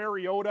Marcus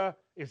Mariota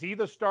Is he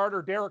the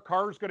starter? Derek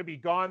Carr's going to be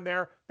gone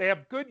there. They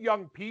have good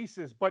young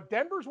pieces, but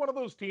Denver's one of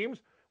those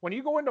teams, when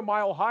you go into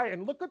Mile High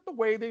and look at the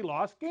way they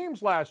lost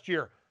games last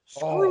year,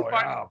 screwed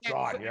by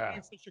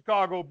against the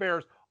Chicago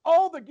Bears.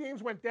 All the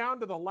games went down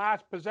to the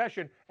last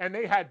possession, and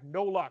they had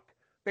no luck.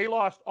 They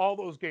lost all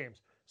those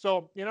games.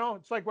 So,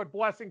 it's like what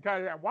Blessing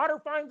kind of, water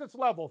finds its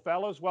level,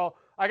 fellas. Well,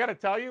 I got to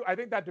tell you, I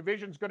think that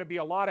division's going to be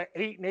a lot of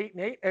 8 and 8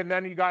 and 8, and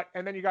then you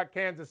got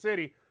Kansas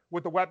City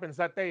with the weapons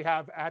that they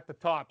have at the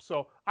top.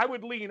 So I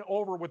would lean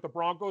over with the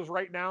Broncos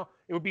right now.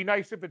 It would be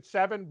nice if it's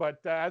 7,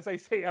 but as I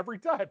say every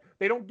time,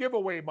 they don't give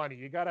away money.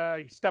 You got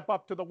to step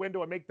up to the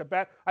window and make the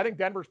bet. I think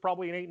Denver's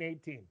probably an 8 and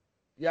 8 team.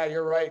 Yeah,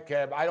 you're right,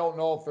 Kev. I don't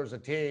know if there's a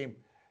team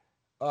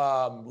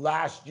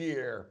last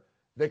year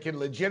that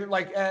can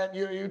and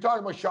you're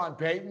talking about Sean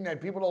Payton, and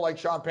people don't like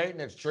Sean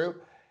Payton. It's true.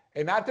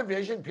 In that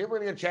division, people are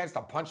going to get a chance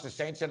to punch the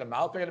Saints in the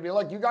mouth. They're going to be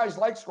like, you guys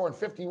like scoring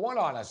 51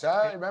 on us,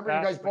 huh? Remember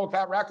you guys broke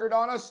that record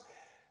on us?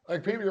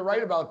 Like, people, you're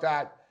right about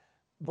that.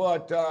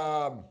 But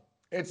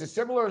it's a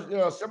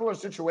similar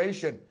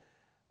situation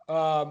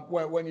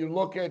when you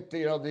look at,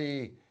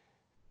 the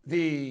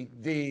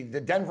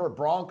Denver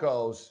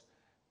Broncos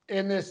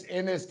in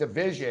this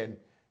division.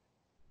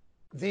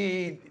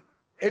 They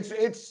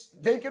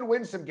can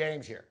win some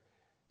games here.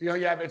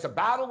 It's a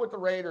battle with the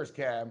Raiders,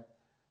 Cam.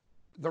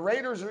 The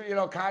Raiders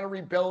are, kind of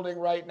rebuilding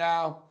right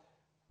now.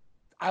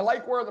 I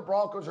like where the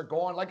Broncos are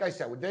going. Like I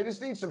said, they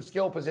just need some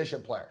skill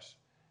position players.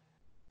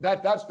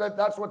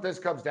 That's what this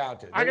comes down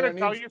to. I'm going to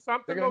tell you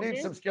something. They're going to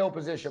need some skill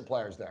position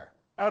players there.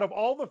 Out of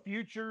all the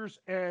futures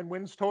and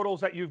wins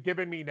totals that you've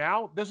given me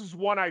now, this is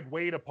one I'd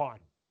wait upon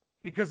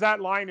because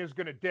that line is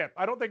going to dip.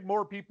 I don't think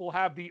more people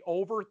have the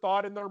over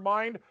thought in their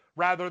mind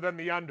rather than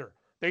the under.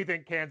 They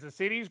think Kansas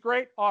City's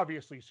great,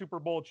 obviously, Super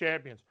Bowl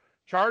champions.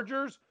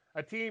 Chargers,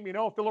 a team,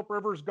 Phillip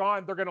Rivers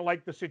gone, they're going to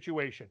like the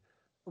situation.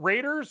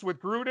 Raiders with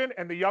Gruden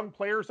and the young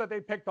players that they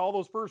picked, all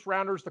those first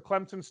rounders, the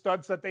Clemson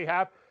studs that they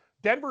have.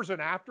 Denver's an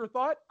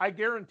afterthought. I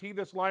guarantee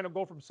this line will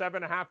go from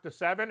 7.5 to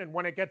 7, and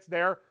when it gets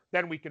there,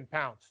 then we can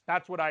pounce.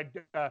 That's what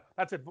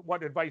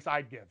what advice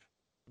I'd give.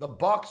 The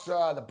Bucks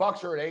are at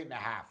 8.5.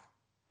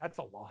 That's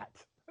a lot.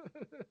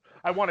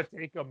 I want to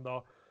take them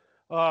though.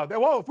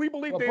 If we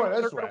believe they're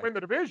going to win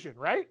the division,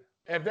 right?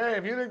 If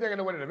you think they're going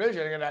to win the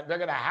division, they're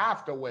going to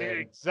have to win.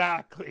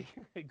 Exactly.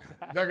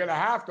 They're going to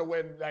have to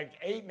win. Like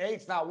 8 and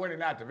 8's not winning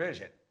that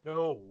division.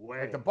 No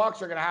way. Like the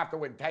Bucks are going to have to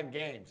win 10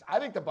 games. I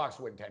think the Bucks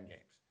win 10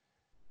 games.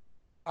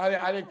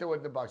 I think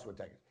the Bucks would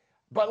take it.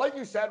 But like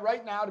you said,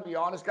 right now, to be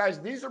honest, guys,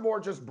 these are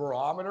more just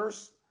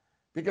barometers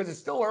because it's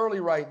still early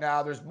right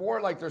now. There's more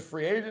there's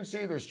free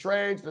agency, there's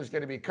trades, there's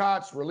going to be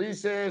cuts,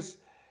 releases,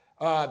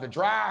 the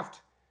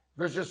draft.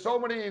 There's so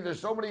many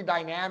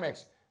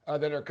dynamics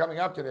that are coming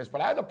up to this.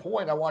 But I had a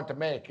point I want to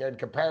make in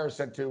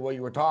comparison to what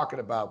you were talking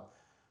about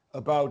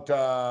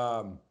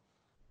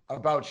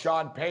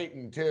Sean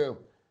Payton too,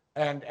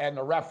 and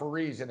the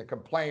referees and the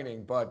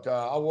complaining. But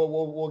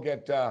we'll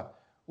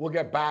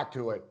get back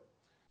to it.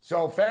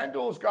 So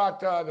FanDuel's got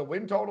the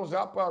win totals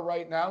up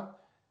right now.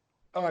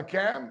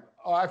 Cam,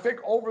 I think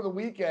over the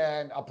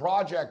weekend, a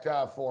project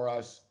for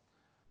us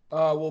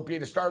will be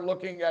to start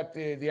looking at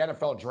the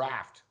NFL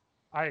draft.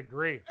 I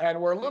agree. And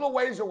we're a little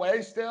ways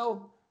away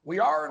still. We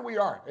are and we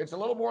aren't. It's a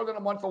little more than a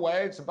month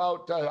away. It's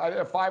about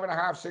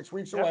 5.5, 6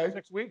 weeks away.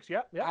 6 weeks,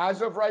 yeah.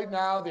 As of right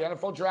now, the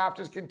NFL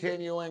draft is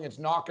continuing. It's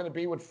not going to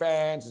be with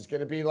fans. It's going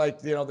to be like,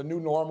 the new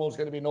normal is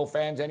going to be no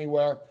fans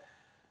anywhere.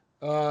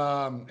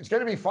 It's going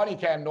to be funny,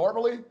 Ken.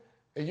 Normally,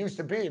 it used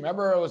to be.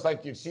 Remember, it was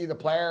like you'd see the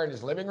player in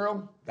his living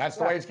room? That's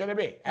the way it's going to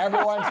be.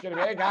 Everyone's going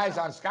to be, hey, guys,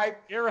 on Skype.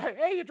 You're right.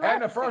 Hey, you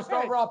drafted. And the first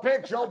overall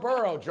pick, Joe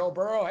Burrow. Joe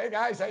Burrow. Hey,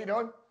 guys, how you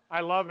doing? I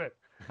love it.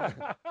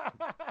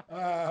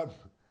 I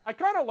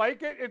kind of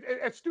like it.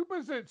 As stupid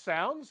as it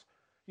sounds,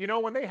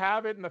 when they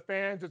have it and the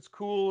fans, it's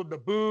cool, the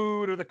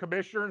boo or the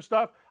commissioner and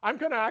stuff. I'm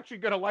actually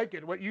going to like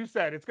it. What you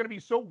said, it's going to be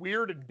so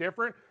weird and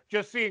different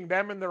just seeing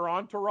them and their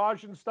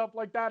entourage and stuff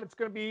like that. It's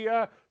going to be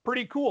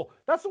pretty cool.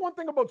 That's the one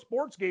thing about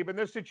sports, Gabe, in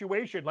this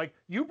situation. Like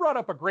you brought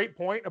up a great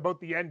point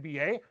about the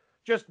NBA.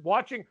 Just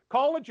watching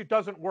college, it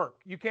doesn't work.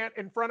 You can't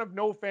in front of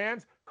no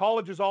fans.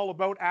 College is all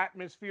about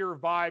atmosphere,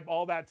 vibe,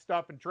 all that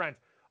stuff and trends.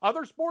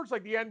 Other sports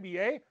like the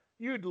NBA,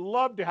 you'd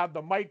love to have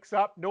the mics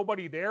up,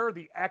 nobody there,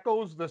 the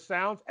echoes, the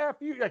sounds.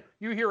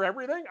 You hear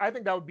everything. I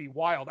think that would be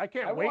wild. I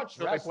can't wait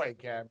till they play.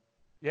 Cam.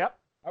 Yep.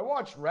 I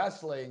watched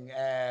wrestling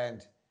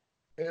and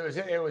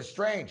it was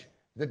strange.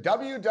 The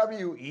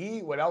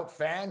WWE without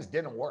fans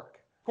didn't work.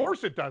 Of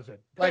course it doesn't.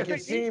 Like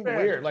it seemed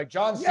weird. Like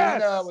John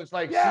Cena was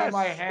like, see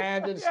my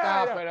hand and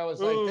stuff. And I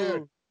was like,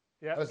 dude,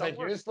 I was like,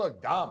 you just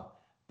look dumb.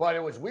 But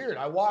it was weird.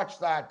 I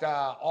watched that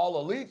All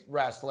Elite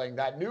Wrestling,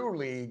 that new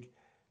league.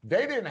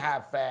 They didn't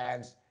have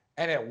fans.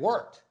 And it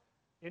worked.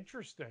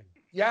 Interesting.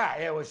 Yeah,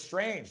 it was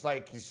strange.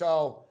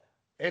 So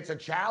it's a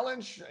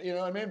challenge, you know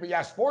what I mean? But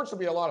yeah, sports will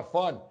be a lot of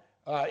fun.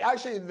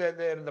 Actually,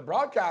 the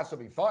broadcast will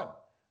be fun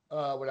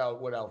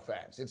without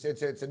fans.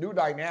 It's a new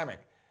dynamic.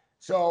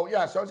 So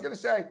I was going to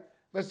say,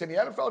 listen, the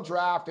NFL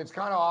draft, it's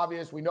kind of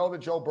obvious. We know that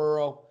Joe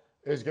Burrow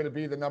is going to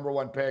be the number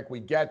one pick.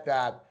 We get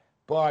that.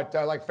 But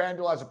like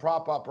FanDuel has a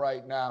prop up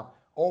right now,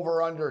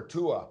 over under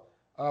Tua.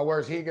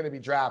 Where's he going to be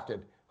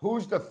drafted?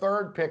 Who's the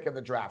third pick in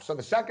the draft? So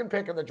the second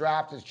pick in the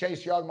draft is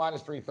Chase Young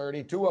minus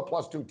 330, Tua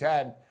plus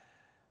 210.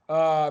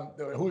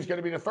 Who's going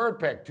to be the third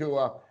pick?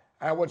 Tua.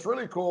 And what's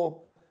really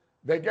cool,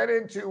 they get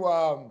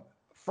into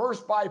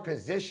first by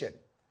position.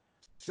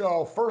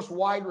 So first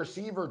wide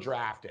receiver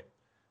drafted.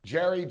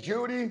 Jerry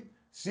Jeudy,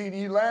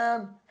 CeeDee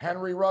Lamb,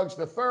 Henry Ruggs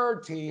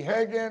III, T.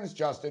 Higgins,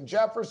 Justin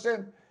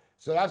Jefferson.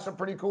 So that's some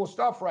pretty cool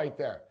stuff right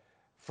there.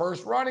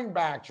 First running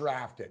back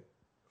drafted.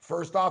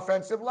 First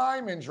offensive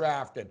lineman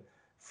drafted.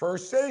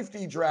 First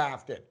safety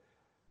drafted.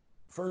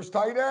 First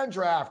tight end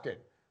drafted.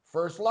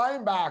 First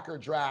linebacker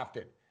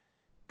drafted.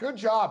 Good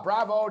job.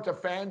 Bravo to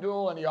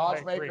FanDuel and the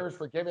odds makers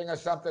for giving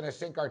us something to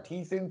sink our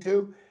teeth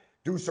into.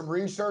 Do some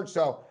research.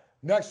 So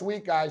next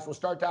week, guys, we'll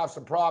start to have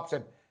some props.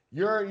 And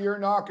you're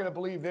not going to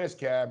believe this,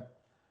 Cam.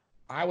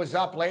 I was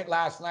up late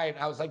last night.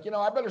 I was like,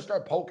 I better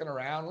start poking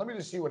around. Let me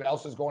just see what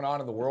else is going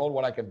on in the world,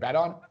 what I can bet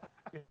on.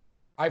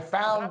 I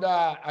found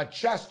a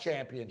chess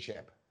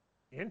championship.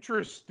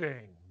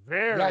 Interesting.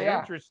 Very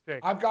interesting.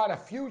 I've got a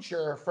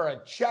future for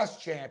a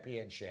chess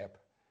championship.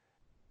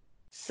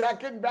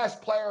 Second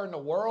best player in the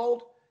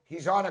world.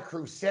 He's on a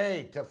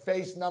crusade to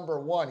face number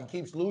one. He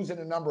keeps losing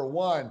to number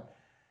one.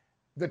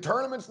 The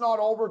tournament's not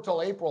over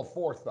till April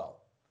 4th, though.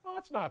 Oh,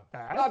 that's not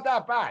bad. Not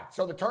that bad.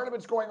 So the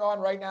tournament's going on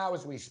right now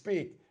as we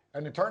speak,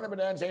 and the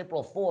tournament ends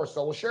April 4th.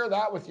 So we'll share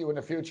that with you in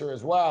the future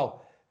as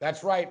well.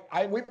 That's right.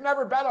 We've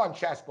never bet on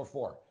chess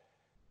before.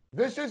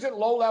 This isn't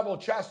low-level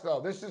chess, though.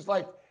 This is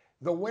like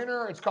the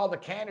winner. It's called the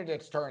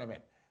Candidates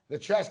Tournament, the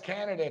Chess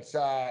Candidates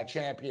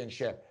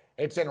Championship.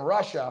 It's in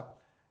Russia,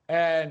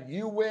 and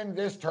you win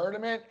this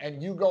tournament,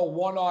 and you go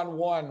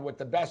one-on-one with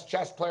the best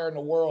chess player in the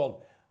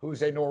world,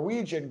 who's a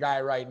Norwegian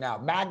guy right now,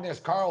 Magnus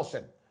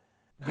Carlsen.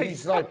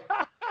 He's like,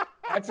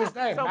 that's his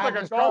name, Sounds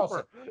Magnus like a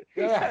golfer. Carlsen.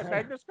 Yeah,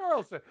 Magnus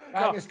Carlsen.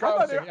 Magnus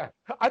Carlsen,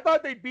 I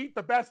thought they beat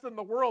the best in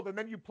the world, and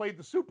then you played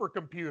the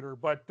supercomputer.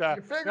 But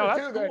you figure,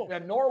 too, cool.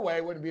 that Norway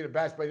wouldn't be the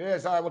best, but it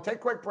is. All right, we'll take a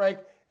quick break,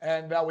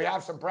 and we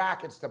have some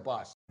brackets to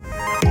bust.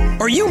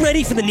 Are you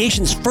ready for the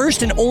nation's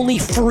first and only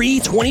free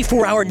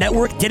 24-hour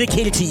network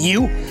dedicated to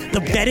you, the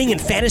betting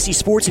and fantasy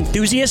sports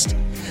enthusiast?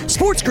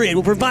 SportsGrid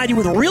will provide you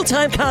with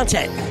real-time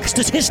content,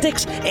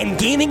 statistics, and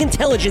gaming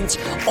intelligence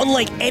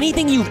unlike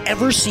anything you've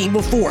ever seen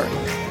before.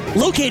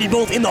 Located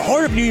both in the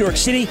heart of New York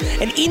City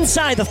and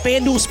inside the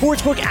FanDuel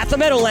Sportsbook at the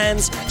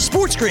Meadowlands,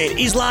 SportsGrid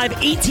is live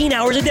 18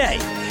 hours a day,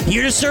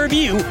 here to serve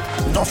you,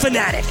 the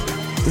fanatic.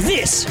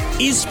 This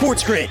is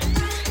SportsGrid.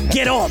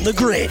 Get on the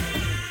grid.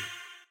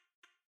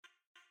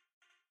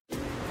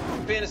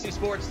 Fantasy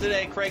Sports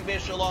Today, Craig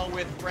Mish along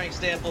with Frank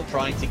Stample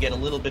trying to get a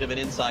little bit of an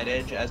inside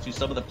edge as to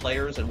some of the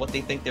players and what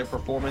they think their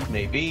performance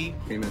may be.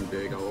 Came in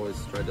big. I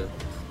always tried to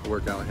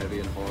work out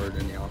heavy and hard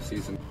in the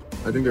offseason.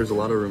 I think there's a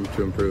lot of room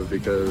to improve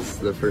because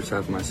the first half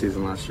of my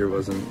season last year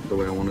wasn't the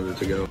way I wanted it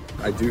to go.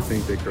 I do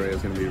think that Correa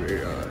is going to be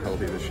very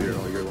healthy this year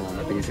all year long.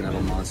 I think he's going to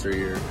have a monster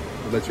year.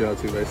 I bet you out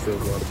too, but I still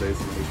have a lot of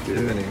faith in this year.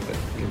 Too many, but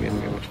maybe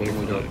I'm going to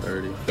 21 to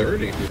 30.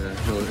 30? Yeah,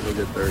 he'll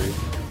get 30.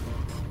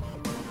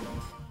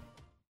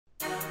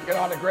 Get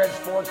on the grid,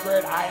 Sports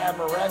Grid. I am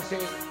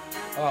Morency.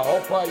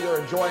 Hope you're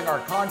enjoying our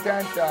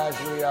content as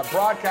we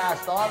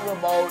broadcast on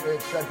remote.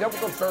 It's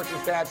difficult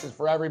circumstances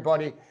for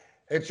everybody.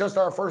 It's just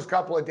our first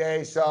couple of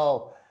days,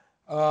 so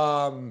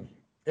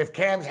if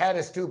Cam's head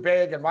is too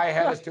big and my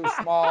head is too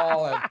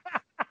small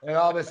and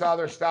all this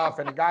other stuff,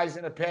 and the guys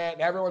in the pit,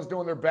 and everyone's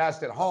doing their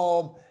best at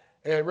home,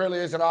 it really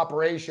is an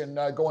operation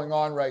going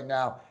on right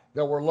now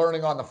that we're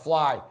learning on the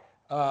fly.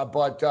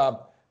 But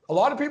a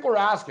lot of people are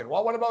asking,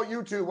 well, what about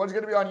YouTube? What's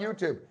going to be on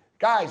YouTube?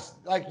 Guys,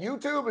 like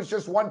YouTube is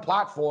just one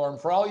platform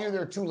for all you that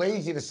are too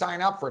lazy to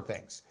sign up for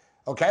things,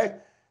 okay?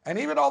 And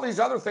even all these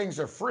other things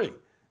are free.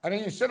 And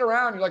then you sit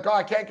around, you're like, oh,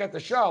 I can't get the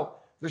show.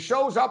 The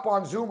show's up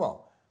on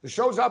Zumo. The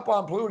show's up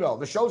on Pluto.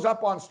 The show's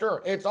up on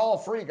Stir. It's all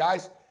free,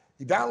 guys.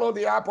 You download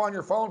the app on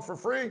your phone for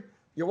free.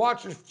 You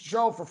watch the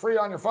show for free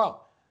on your phone.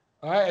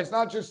 All right? It's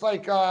not just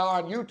like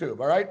on YouTube,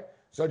 all right?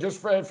 So just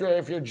for, if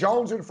you're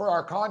jonesing for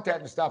our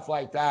content and stuff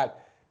like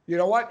that, you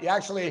know what?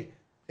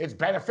 It's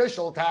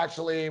beneficial to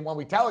actually, when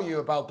we tell you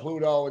about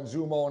Pluto and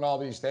Zumo and all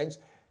these things,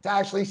 to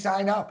actually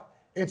sign up.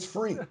 It's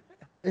free.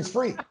 It's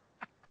free.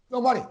 No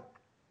money.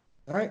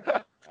 All right?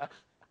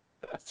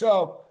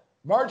 So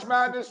March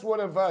Madness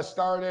would have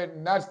started,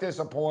 and that's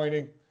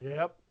disappointing.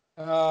 Yep.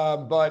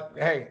 But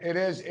hey, it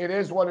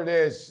is what it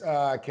is,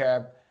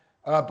 Kev.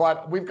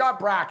 But we've got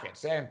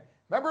brackets. And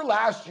remember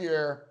last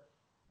year,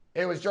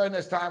 it was during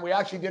this time, we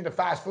actually did the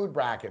fast food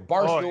bracket.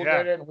 Barstool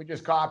did it, and we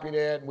just copied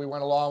it, and we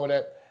went along with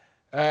it.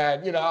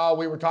 And,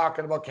 we were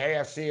talking about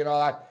KFC and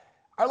all that.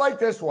 I like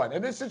this one.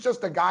 And this is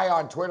just a guy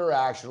on Twitter,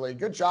 actually.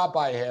 Good job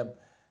by him.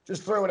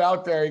 Just threw it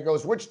out there. He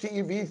goes, which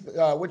TV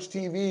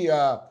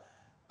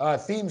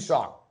theme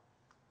song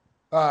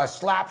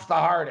slaps the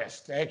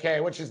hardest? Okay,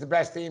 which is the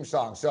best theme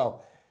song?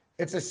 So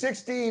it's a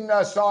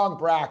 16-song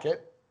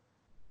bracket.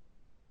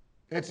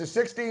 It's a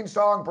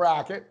 16-song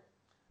bracket.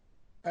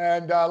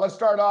 And let's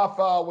start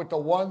off with the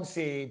 1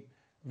 seed.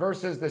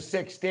 versus the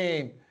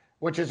 16,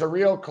 which is a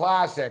real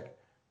classic.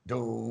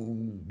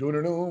 Doom, doom,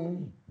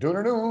 doom,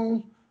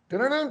 doom,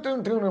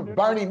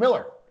 Barney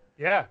Miller.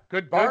 Yeah,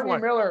 good Barney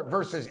one. Miller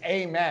versus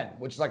Amen,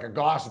 which is like a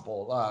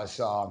gospel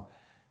song.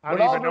 I With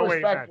don't all even due know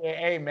respect to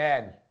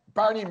Amen.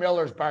 Barney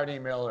Miller's Barney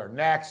Miller.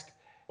 Next.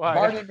 Well,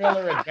 Barney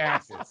Miller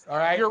advances. All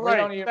right. You're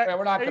right.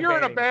 We're not You're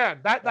in a debating.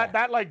 band.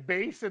 That like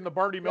bass in the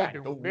Barney Miller.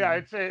 Yeah,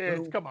 It's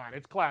come on.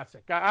 It's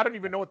classic. I don't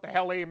even know what the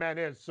hell Amen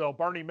is. So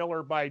Barney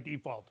Miller by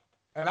default.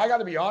 And I got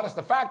to be honest,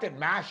 the fact that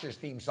MASH's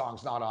theme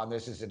song's not on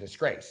this is a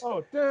disgrace.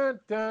 Oh, dun,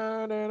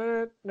 dun,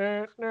 dun,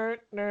 dun, dun,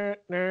 dun,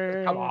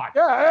 dun. Come on.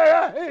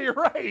 Yeah, you're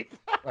right.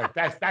 Like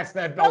that's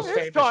the most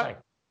famous thing.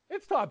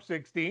 It's top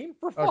 16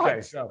 for fun.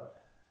 Okay, so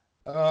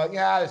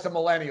it's a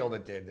millennial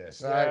that did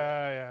this. Right?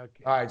 Yeah,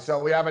 okay. All right,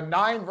 so we have a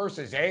 9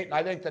 versus 8, and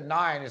I think the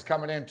 9 is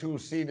coming in 2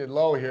 seated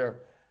low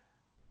here.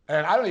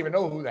 And I don't even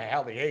know who the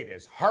hell the 8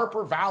 is.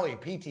 Harper Valley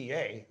PTA.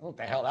 I don't know what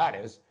the hell that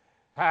is.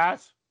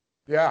 Pass.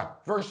 Yeah,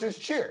 versus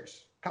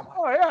Cheers. Come on.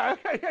 Oh, yeah.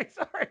 Okay,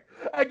 sorry.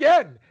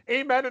 Again,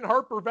 Amen and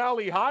Harper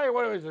Valley High.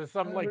 What was it?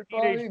 Some like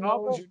teenage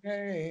novel? Your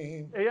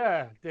name.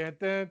 Yeah. Dun,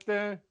 dun,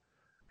 dun.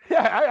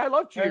 Yeah, I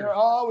love Cheers. And you're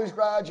always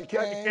glad you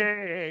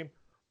came.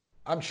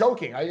 I'm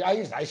choking.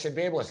 I should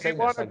be able to sing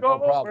this. Like, no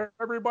problem. Where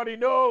everybody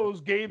knows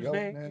Gabe's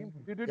name.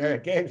 Yeah,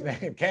 Gabe's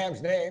name.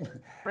 Cam's name.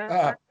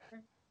 All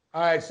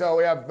right, so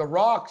we have The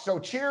Rock. So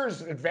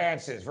Cheers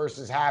advances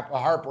versus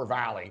Harper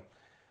Valley.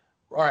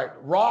 All right,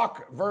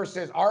 Rock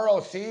versus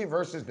ROC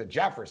versus the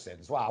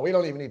Jeffersons. Wow, we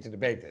don't even need to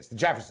debate this. The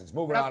Jeffersons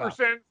moving on up.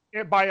 Jefferson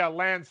by a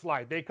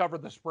landslide. They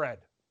covered the spread.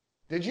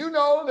 Did you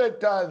know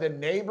that the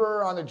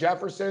neighbor on the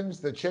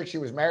Jeffersons, the chick, she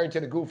was married to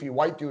the goofy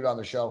white dude on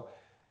the show,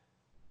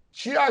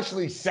 she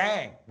actually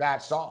sang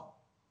that song.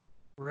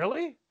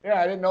 Really? Yeah,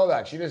 I didn't know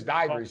that. She just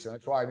died recently.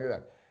 That's why I knew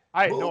that.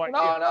 I had no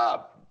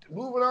idea.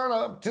 Moving on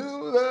up to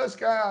the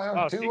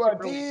sky, to a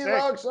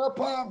deluxe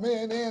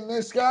apartment in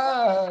the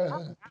sky.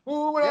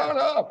 Moving on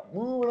up,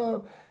 moving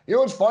on. You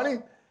know what's funny?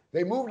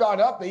 They moved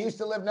on up. They used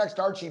to live next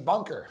to Archie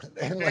Bunker.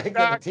 And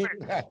Exactly.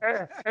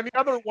 And the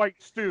other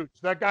white stoots.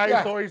 That guy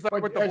is always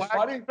like with the black.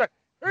 Funny.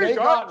 They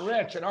got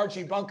rich and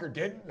Archie Bunker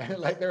didn't.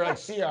 Like they're like,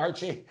 see you,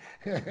 Archie.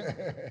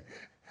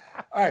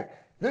 All right,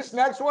 this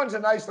next one's a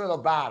nice little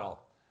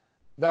battle.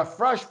 The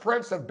Fresh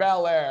Prince of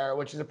Bel-Air,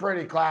 which is a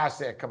pretty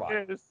classic. Come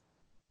on.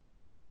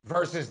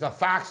 Versus The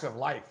Facts of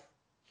Life.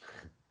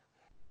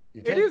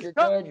 You take your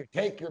good, you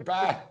take your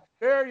bad.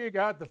 There you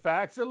got The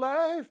Facts of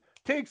Life.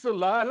 Takes a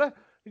lot. But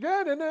you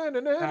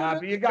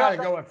got to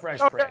go with Fresh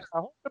Prince.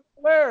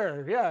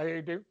 Bel-Air.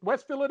 Yeah,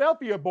 West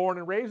Philadelphia, born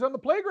and raised on the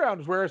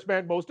playground is where I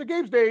spent most of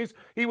Gabe's days.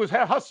 He was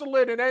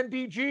hustling in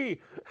NDG.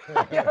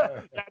 Yeah.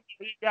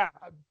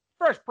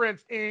 Fresh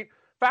Prince,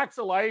 Facts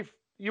of Life.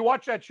 You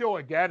watch that show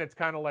again, it's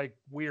kind of like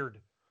weird,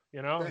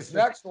 you know? This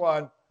next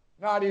one,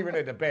 not even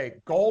a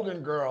debate.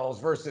 Golden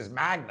Girls versus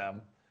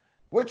Magnum.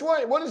 Which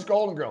one? What is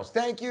Golden Girls?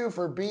 Thank you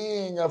for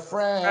being a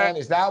friend.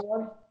 Is that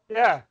one?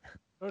 Yeah.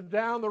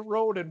 Down the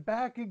road and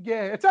back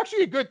again. It's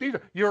actually a good theme.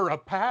 You're a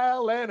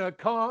pal and a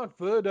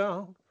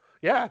confidant.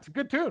 Yeah, it's a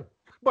good tune.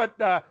 But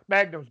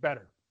Magnum's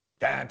better.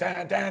 I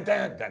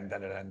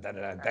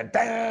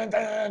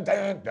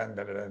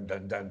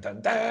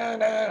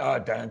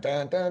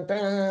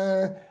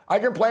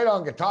can play it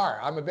on guitar.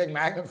 I'm a big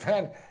Magnum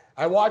fan.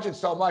 I watch it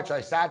so much,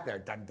 I sat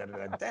there.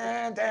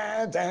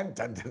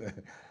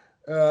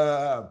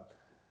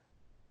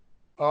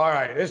 All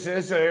right, this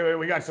is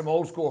we got some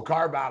old school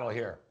car battle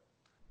here.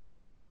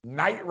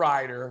 Knight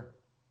Rider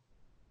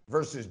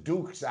versus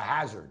Dukes of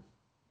Hazzard.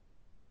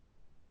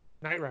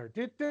 Knight Rider.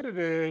 Dukes of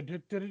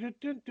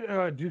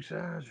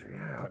Hazzard.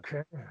 Yeah,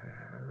 okay.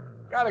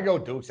 Gotta go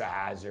Dukes of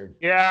Hazzard.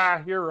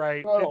 Yeah, you're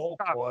right.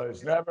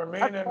 Was never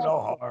meaning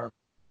no harm.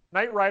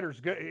 Knight Rider's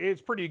good.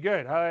 It's pretty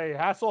good.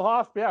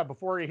 Hasselhoff, yeah.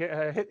 Before he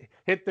hit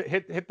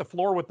the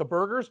floor with the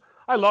burgers,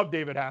 I love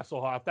David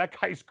Hasselhoff. That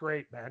guy's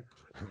great, man.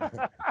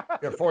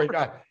 Before he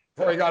got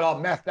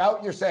all methed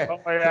out, you're saying? Oh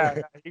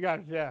yeah,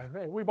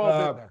 Hey, we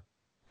both did there.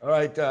 All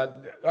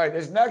right.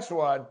 This next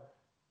one,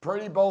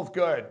 both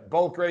good.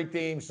 Both great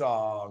theme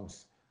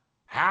songs.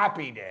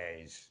 Happy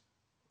Days.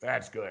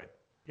 That's good.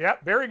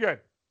 Yep, very good.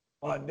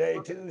 Monday,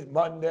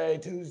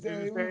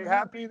 Tuesday,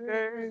 happy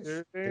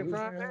days. Thursday,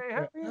 Friday,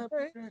 happy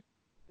days.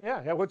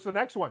 Yeah. What's the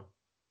next one?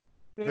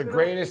 The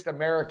Greatest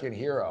American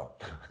Hero.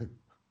 Do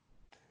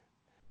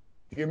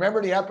you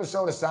remember the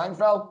episode of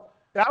Seinfeld?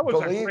 That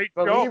was a great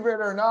show. Believe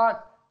it or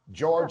not,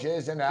 George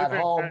isn't at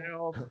home.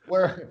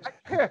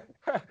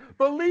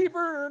 Believe it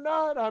or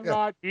not, I'm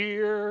not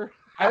here.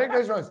 I think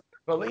this one's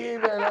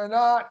believe it or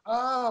not,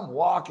 I'm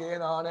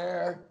walking on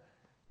air.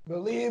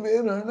 Believe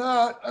it or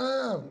not,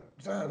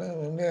 it's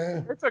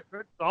a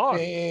good song.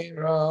 Believe it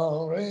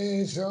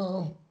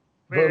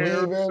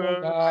or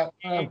not.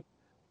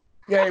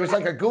 Yeah, he was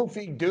like a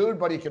goofy dude,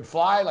 but he could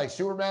fly like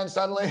Superman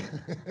suddenly.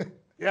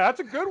 Yeah, that's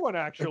a good one,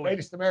 actually. The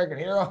Greatest American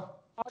Hero.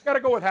 I got to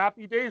go with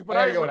Happy Days, but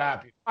I go with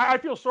Happy. I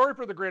feel sorry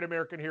for the Great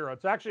American Hero.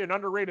 It's actually an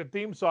underrated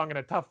theme song and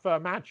a tough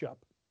matchup.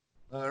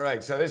 All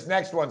right, so this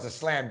next one's a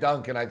slam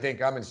dunk, and I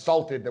think I'm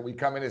insulted that we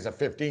come in as a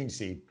 15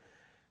 seed.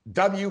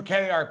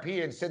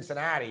 WKRP in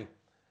Cincinnati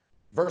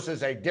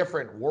versus A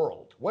Different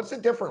World. What's A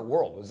Different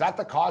World? Is that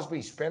the Cosby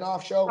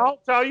spinoff show? I'll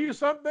tell you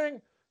something.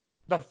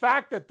 The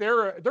fact that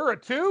they're a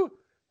 2,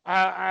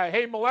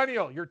 hey,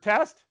 millennial, your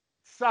test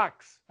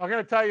sucks. I'm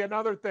going to tell you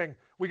another thing.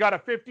 We got a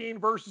 15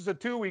 versus a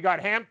 2. We got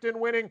Hampton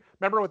winning.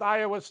 Remember with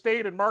Iowa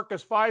State and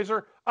Marcus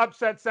Pfizer,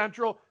 upset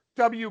Central.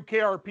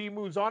 WKRP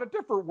moves on. A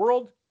Different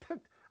World.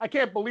 I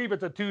can't believe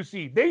it's a 2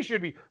 seed.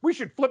 We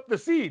should flip the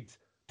seeds.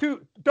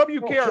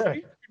 WKRP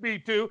should be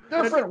 2.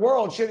 Different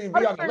World shouldn't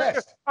even be on the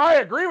list. I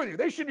agree with you.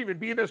 They shouldn't even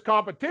be in this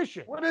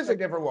competition. What is A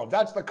Different World?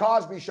 That's the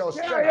Cosby Show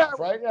spinoff,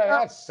 right? Yeah,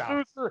 that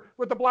sucks.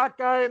 With the black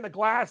guy and the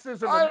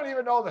glasses. I don't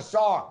even know the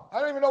song. I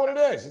don't even know what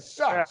it is. It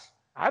sucks.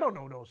 Yeah, I don't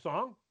know no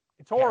song.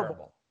 It's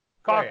horrible.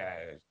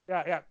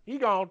 Yeah. He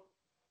gone.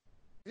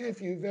 If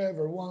you've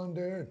ever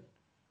wondered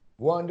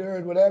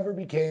whatever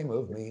became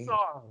of me.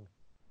 Song.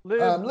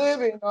 I'm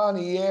living on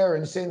the air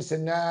in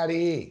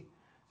Cincinnati,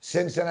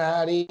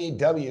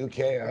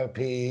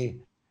 WKRP,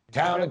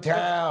 town to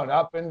town,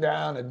 up and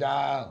down the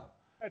dial.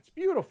 That's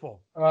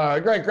beautiful.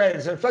 Great.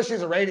 Especially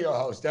as a radio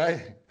host, eh?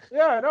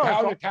 Yeah, I know.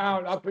 Town to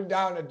town, up and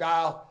down the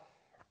dial.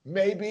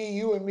 Maybe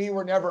you and me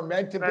were never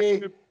meant to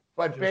be,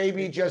 but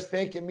baby, just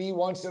think of me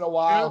once in a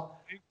while.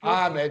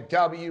 I'm at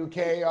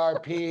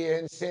WKRP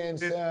in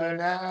Cincinnati.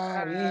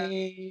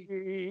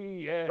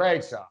 Yeah.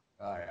 Great song.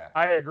 Oh, yeah.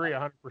 I agree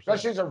 100%.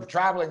 Especially as a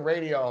traveling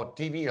radio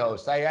TV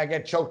host. I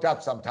get choked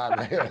up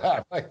sometimes. You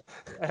know?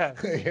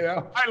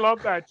 I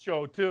love that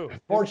show, too.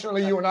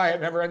 Fortunately, you and I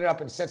have never ended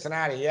up in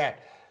Cincinnati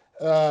yet.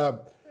 I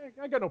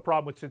got no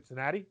problem with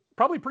Cincinnati.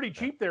 Probably pretty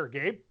cheap there,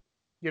 Gabe.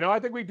 You know, I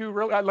think we do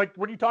really, like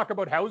when you talk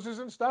about houses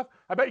and stuff,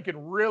 I bet you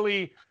can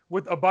really,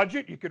 with a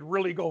budget, you could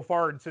really go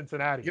far in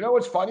Cincinnati. You know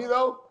what's funny,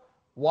 though?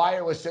 Why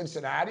it was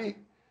Cincinnati?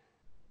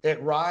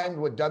 It rhymed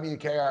with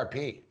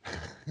WKRP.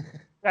 Yeah,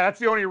 that's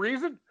the only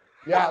reason?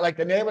 Yeah, like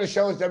the name of the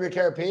show is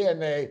WKRP,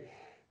 and they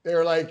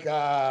were like,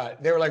 well,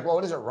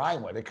 what does it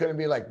rhyme with? It couldn't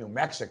be like New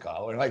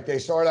Mexico, and like they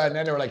sort of, and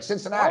then they were like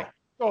Cincinnati.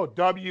 Oh,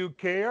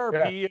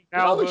 WKRP.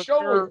 Yeah. The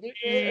show was,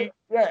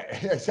 yeah,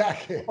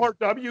 exactly. Or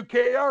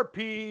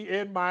WKRP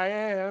in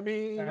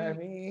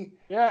Miami.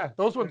 Yeah,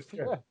 those ones.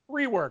 Yeah,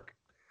 rework.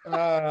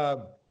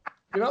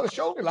 You know, the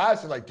show only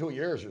lasted like 2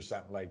 years or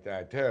something like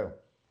that too.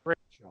 Great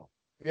show.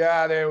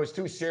 Yeah, it was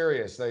too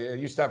serious. They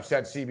used to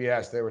upset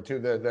CBS. They were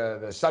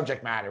the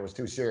subject matter was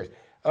too serious.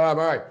 All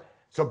right.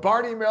 So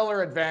Barney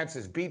Miller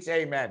advances, beats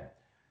Amen.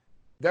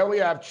 Then we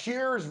have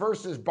Cheers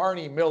versus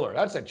Barney Miller.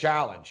 That's a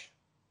challenge.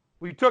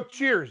 We took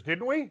Cheers,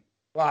 didn't we?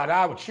 Well,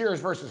 now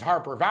Cheers versus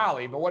Harper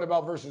Valley, but what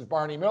about versus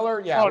Barney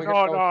Miller? Yeah,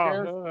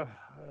 no.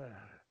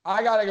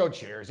 I gotta go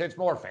Cheers. It's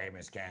more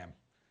famous, Cam.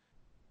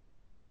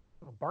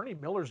 Barney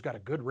Miller's got a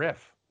good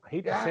riff. I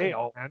hate to say it,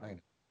 man.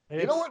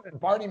 You know what?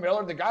 Barney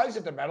Miller, the guys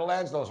at the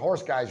Meadowlands, those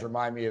horse guys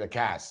remind me of the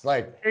cast.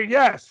 Like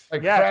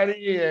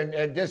Freddie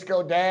and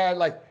Disco Dan.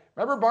 Like,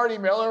 remember Barney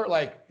Miller?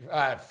 Like,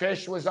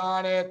 Fish was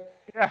on it.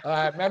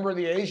 Yeah. Remember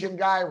the Asian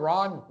guy,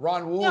 Ron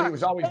Wu? Yeah. He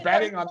was always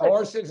betting on the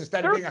horses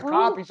instead of being a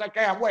cop. He's like,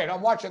 hey,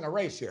 I'm watching the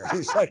race here.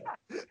 He's like,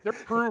 they're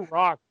crew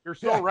rock. You're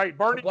so right.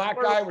 Barney the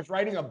black guy was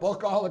writing a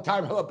book all the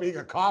time about being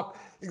a cop.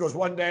 He goes,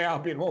 one day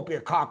won't be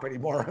a cop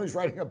anymore. He's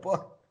writing a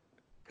book.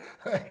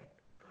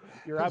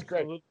 You're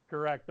absolutely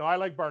correct. No, I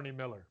like Barney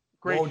Miller.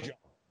 Great.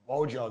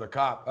 Mojo, the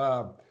cop.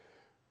 All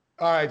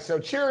right, so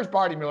Cheers,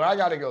 Barney Miller. I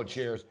got to go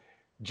Cheers.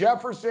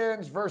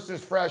 Jeffersons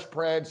versus Fresh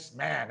Prince.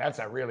 Man, that's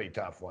a really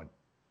tough one.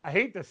 I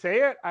hate to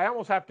say it. I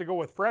almost have to go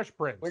with Fresh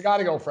Prince. We got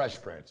to go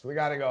Fresh Prince. We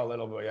got to go a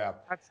little bit, yeah.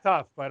 That's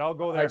tough, but I'll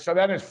go there. All right, so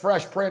then it's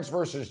Fresh Prince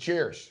versus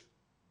Cheers.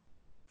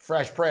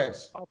 Fresh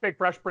Prince. I'll take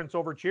Fresh Prince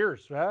over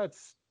Cheers.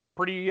 That's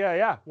pretty,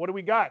 yeah. What do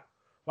we got?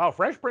 Wow,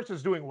 Fresh Prince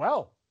is doing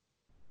well.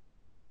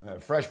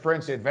 Fresh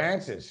Prince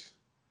advances.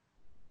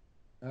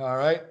 All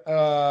right.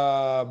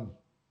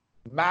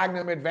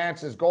 Magnum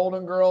advances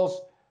Golden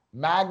Girls.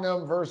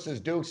 Magnum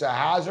versus Dukes of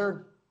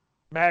Hazzard.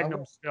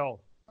 Magnum still.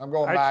 I'm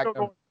going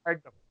Magnum.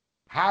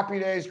 Happy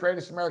Days,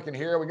 Greatest American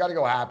Hero. We got to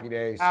go Happy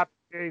Days. Happy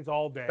Days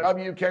all day.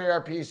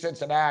 WKRP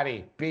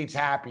Cincinnati beats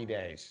Happy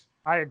Days.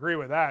 I agree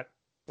with that.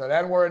 So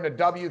then we're into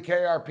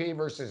WKRP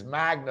versus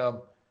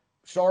Magnum.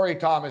 Sorry,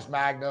 Thomas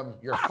Magnum,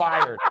 you're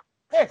fired.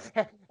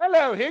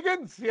 Hello,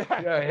 Higgins.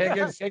 Yeah,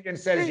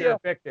 Higgins says you're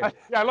evicted.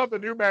 I love the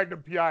new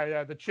Magnum PI.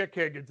 Yeah, the chick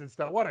Higgins and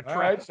stuff. What a trip.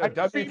 All right, so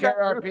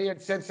WKRP in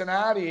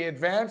Cincinnati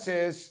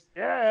advances.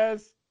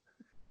 Yes.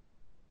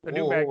 The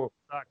new Magnum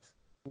sucks.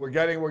 We're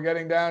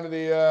getting down to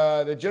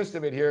the gist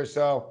of it here.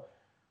 So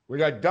we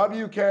got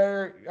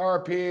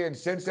WKRP in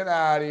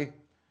Cincinnati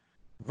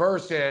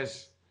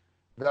versus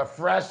the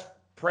Fresh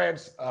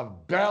Prince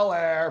of Bel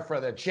Air for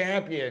the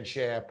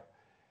championship.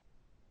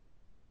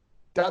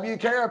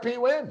 WKRP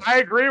wins. I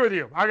agree with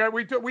you.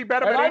 We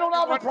bet about. I don't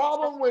have a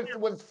problem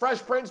with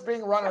Fresh Prince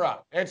being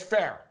runner-up. It's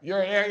fair.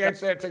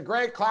 It's a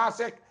great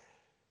classic.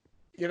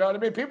 You know what I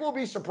mean? People will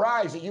be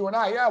surprised that you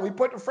and we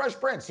put the Fresh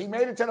Prince. He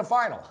made it to the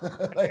final.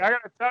 I got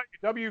to tell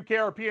you,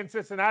 WKRP in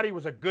Cincinnati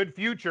was a good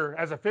future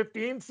as a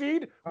 15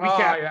 seed.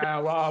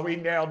 Well, we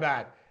nailed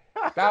that.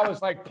 That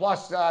was like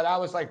plus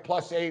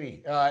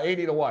 80,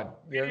 80 to 1.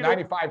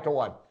 95 to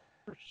 1.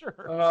 For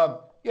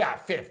sure. Yeah,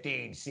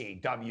 15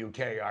 seed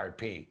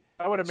WKRP.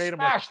 I would have made him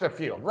smashed the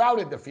field,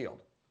 routed the field.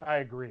 I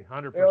agree,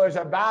 100%. It was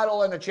a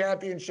battle in the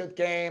championship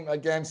game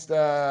against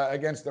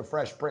the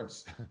Fresh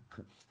Prince.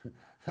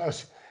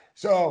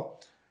 So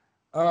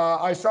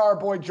I saw our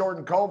boy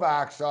Jordan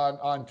Kovacs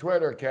on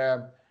Twitter,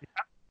 Cam.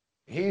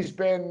 He's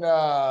been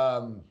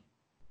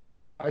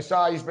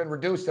he's been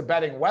reduced to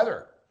betting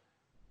weather.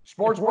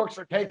 Sportsbooks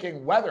are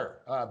taking weather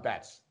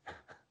bets.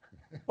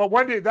 But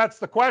Wendy, that's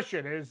the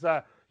question is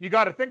you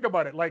got to think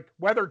about it. Like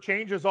weather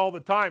changes all the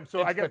time.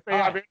 So I guess they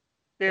have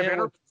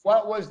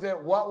what was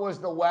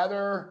the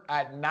weather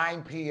at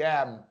 9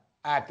 p.m.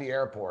 at the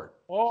airport?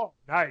 Oh,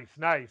 nice.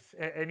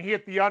 And he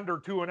hit the under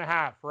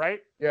 2.5,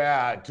 right?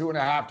 Yeah,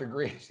 2.5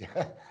 degrees.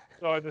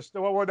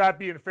 So what would that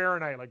be in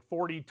Fahrenheit? Like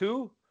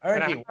 42? I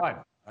think he won.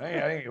 I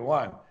think he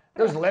won.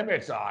 There's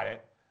limits on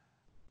it.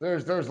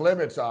 There's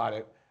limits on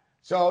it.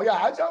 So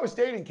yeah, as I was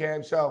stating,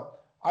 Cam. So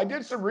I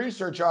did some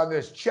research on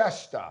this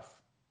chess stuff.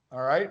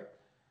 All right.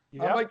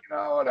 Yep. I'm like,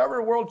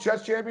 whatever, World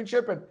Chess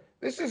Championship, and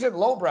this isn't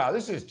lowbrow.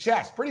 This is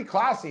chess. Pretty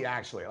classy,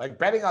 actually. Like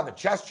betting on the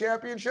chess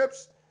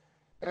championships,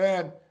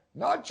 and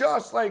not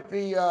just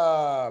the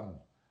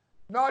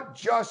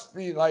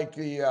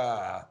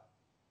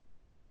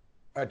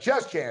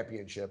chess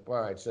championship.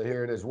 All right, so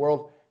here it is,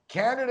 World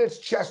Candidates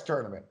Chess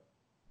Tournament.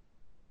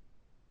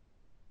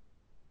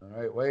 All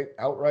right, wait,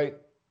 outright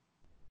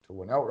to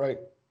win outright.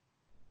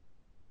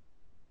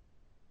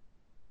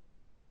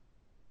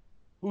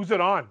 Who's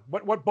it on?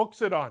 What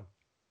book's it on?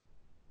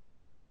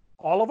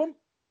 All of them?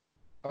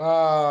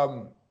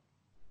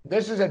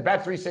 This is at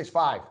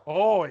Bet365.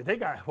 Oh,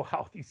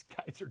 wow, these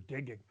guys are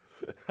digging.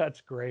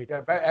 That's great.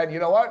 Yeah, and you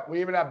know what?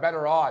 We even have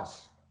better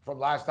odds from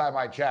last time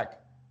I checked.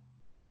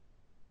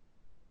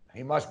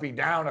 He must be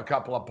down a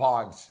couple of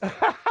pawns.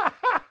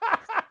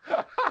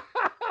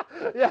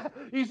 Yeah,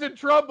 he's in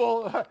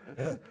trouble.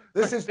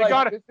 This is like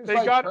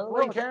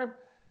curling, Cam.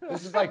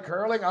 This is like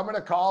curling. I'm going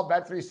to call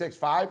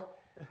Bet365.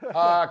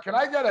 Can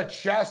I get a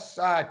chess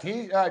do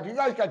you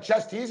guys got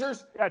chess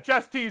teasers? Yeah,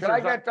 chess teasers. Can I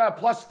get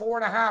plus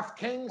 4.5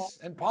 kings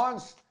and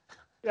pawns?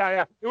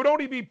 Yeah. It would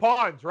only be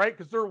pawns, right?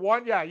 Because they're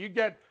one. Yeah,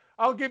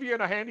 I'll give you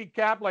in a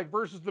handicap like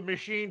versus the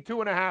machine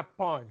 2.5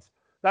 pawns.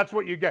 That's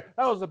what you get.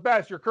 That was the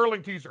best. Your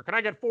curling teaser. Can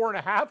I get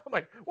 4.5? I'm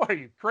like, what are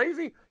you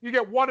crazy? You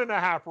get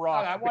 1.5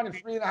 rocks. I wanted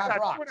 3.5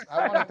 rocks.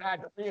 I wanted to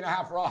add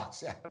 3.5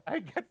 rocks. Yeah. I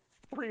get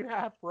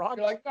 3.5 rocks.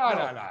 You're like,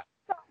 no.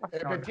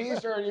 If a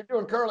teaser, you're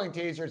doing curling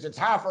teasers, it's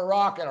half a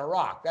rock and a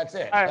rock. That's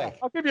it.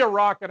 I'll give you a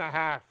rock and a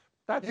half.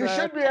 You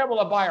should be able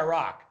to buy a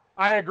rock.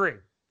 I agree.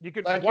 You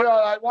could. I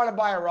want to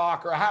buy a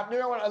rock or a half.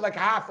 Like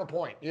half a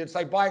point. It's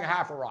like buying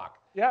half a rock.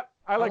 Yeah,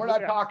 we're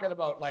not talking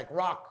about like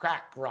rock.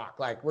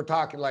 Like we're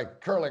talking like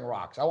curling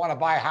rocks. I want to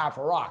buy half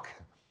a rock.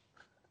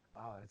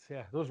 Oh,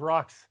 those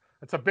rocks.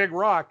 It's a big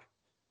rock.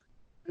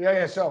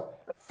 Yeah. So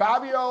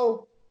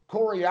Fabio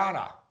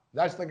Coriana,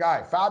 that's the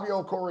guy.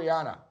 Fabio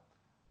Coriana.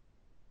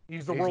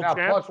 He's world now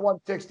champ. plus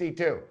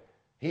 162.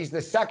 He's the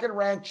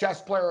second-ranked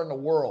chess player in the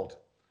world.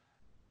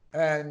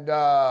 And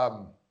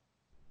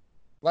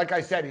like I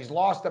said, he's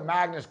lost to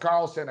Magnus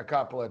Carlsen a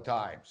couple of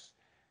times.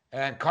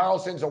 And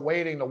Carlsen's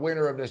awaiting the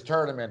winner of this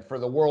tournament for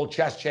the World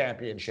Chess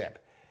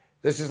Championship.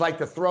 This is like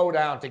the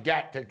throwdown to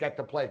get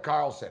to play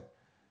Carlsen.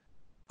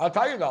 I'll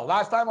tell you though,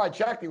 last time I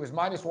checked, he was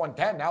minus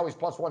 110. Now he's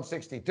plus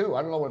 162.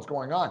 I don't know what's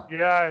going on.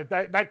 Yeah,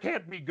 that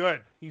can't be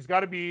good. He's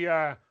got to be,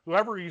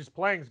 whoever he's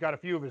playing's got a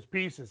few of his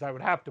pieces, I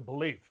would have to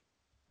believe.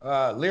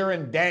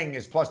 Liren Deng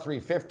is plus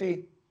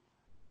 350.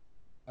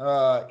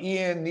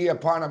 Ian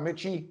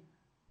Neaponamichi,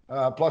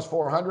 plus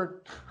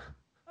 400.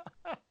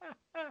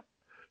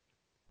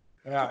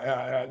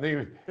 Yeah.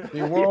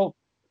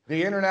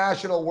 The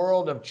international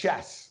world of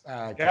chess.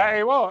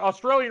 Well,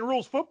 Australian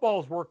rules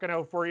football is working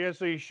out for you,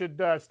 so you should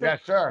stick. Yes,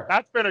 sir.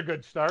 That's been a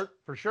good start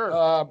for sure.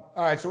 All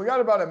right, so we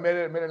got about a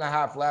minute and a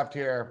half left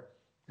here.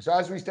 So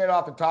as we stayed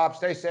off the top,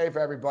 stay safe,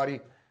 everybody.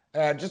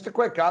 And just a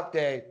quick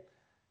update.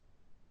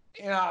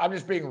 I'm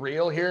just being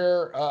real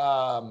here.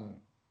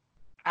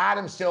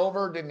 Adam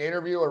Silver did an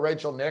interview with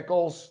Rachel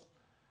Nichols,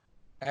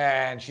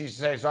 and she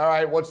says, "All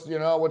right, what's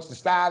the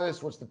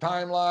status? What's the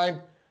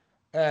timeline?"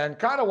 And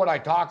kind of what I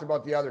talked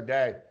about the other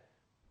day.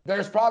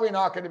 There's probably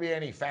not going to be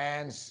any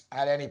fans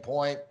at any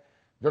point.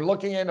 They're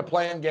looking into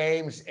playing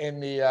games in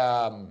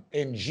the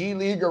in G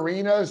League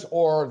arenas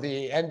or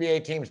the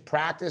NBA team's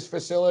practice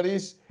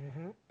facilities.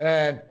 Mm-hmm.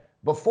 And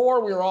before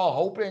we were all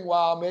hoping,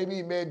 well,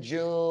 maybe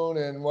mid-June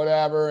and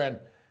whatever. And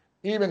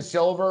even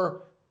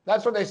Silver,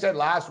 that's what they said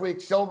last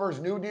week. Silver's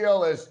new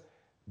deal is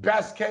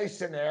best case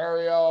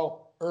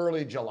scenario,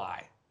 early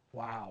July.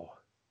 Wow.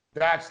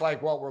 That's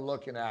like what we're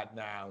looking at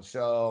now.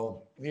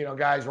 So,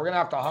 guys, we're going to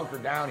have to hunker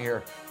down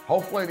here.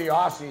 Hopefully the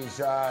Aussies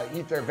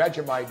eat their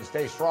Vegemite and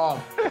stay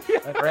strong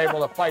and are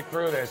able to fight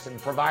through this and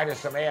provide us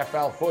some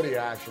AFL footy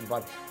action.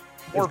 But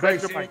Or it's great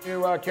Vegemite. seeing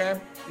you,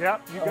 Cam. Yeah,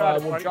 you got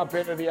it, We'll buddy. jump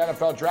into the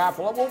NFL draft.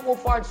 We'll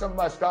find some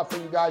stuff for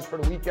you guys for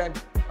the weekend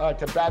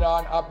to bet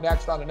on up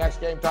next on the next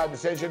Game Time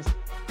Decisions.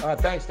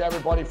 Thanks to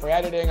everybody for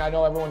editing. I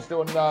know everyone's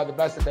doing the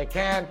best that they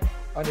can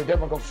under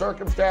difficult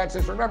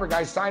circumstances. Remember,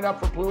 guys, sign up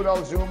for Pluto,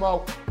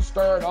 Zumo,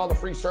 Stir, and all the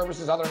free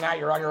services. Other than that,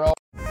 you're on your own.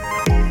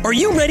 Are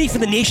you ready for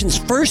the nation's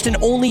first and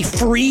only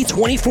free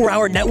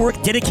 24-hour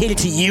network dedicated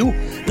to you,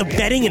 the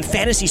betting and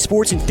fantasy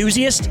sports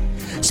enthusiast?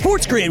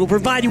 SportsGrid will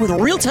provide you with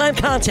real-time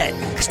content,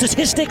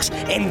 statistics,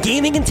 and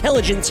gaming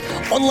intelligence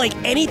unlike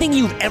anything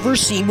you've ever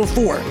seen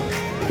before.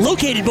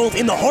 Located both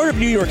in the heart of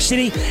New York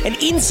City and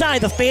inside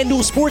the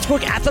FanDuel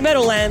Sportsbook at the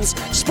Meadowlands,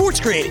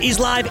 SportsGrid is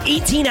live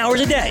 18 hours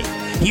a day,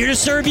 here to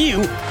serve you,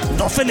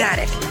 the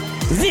fanatic.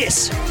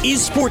 This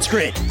is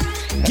SportsGrid.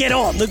 Get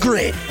on the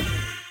grid.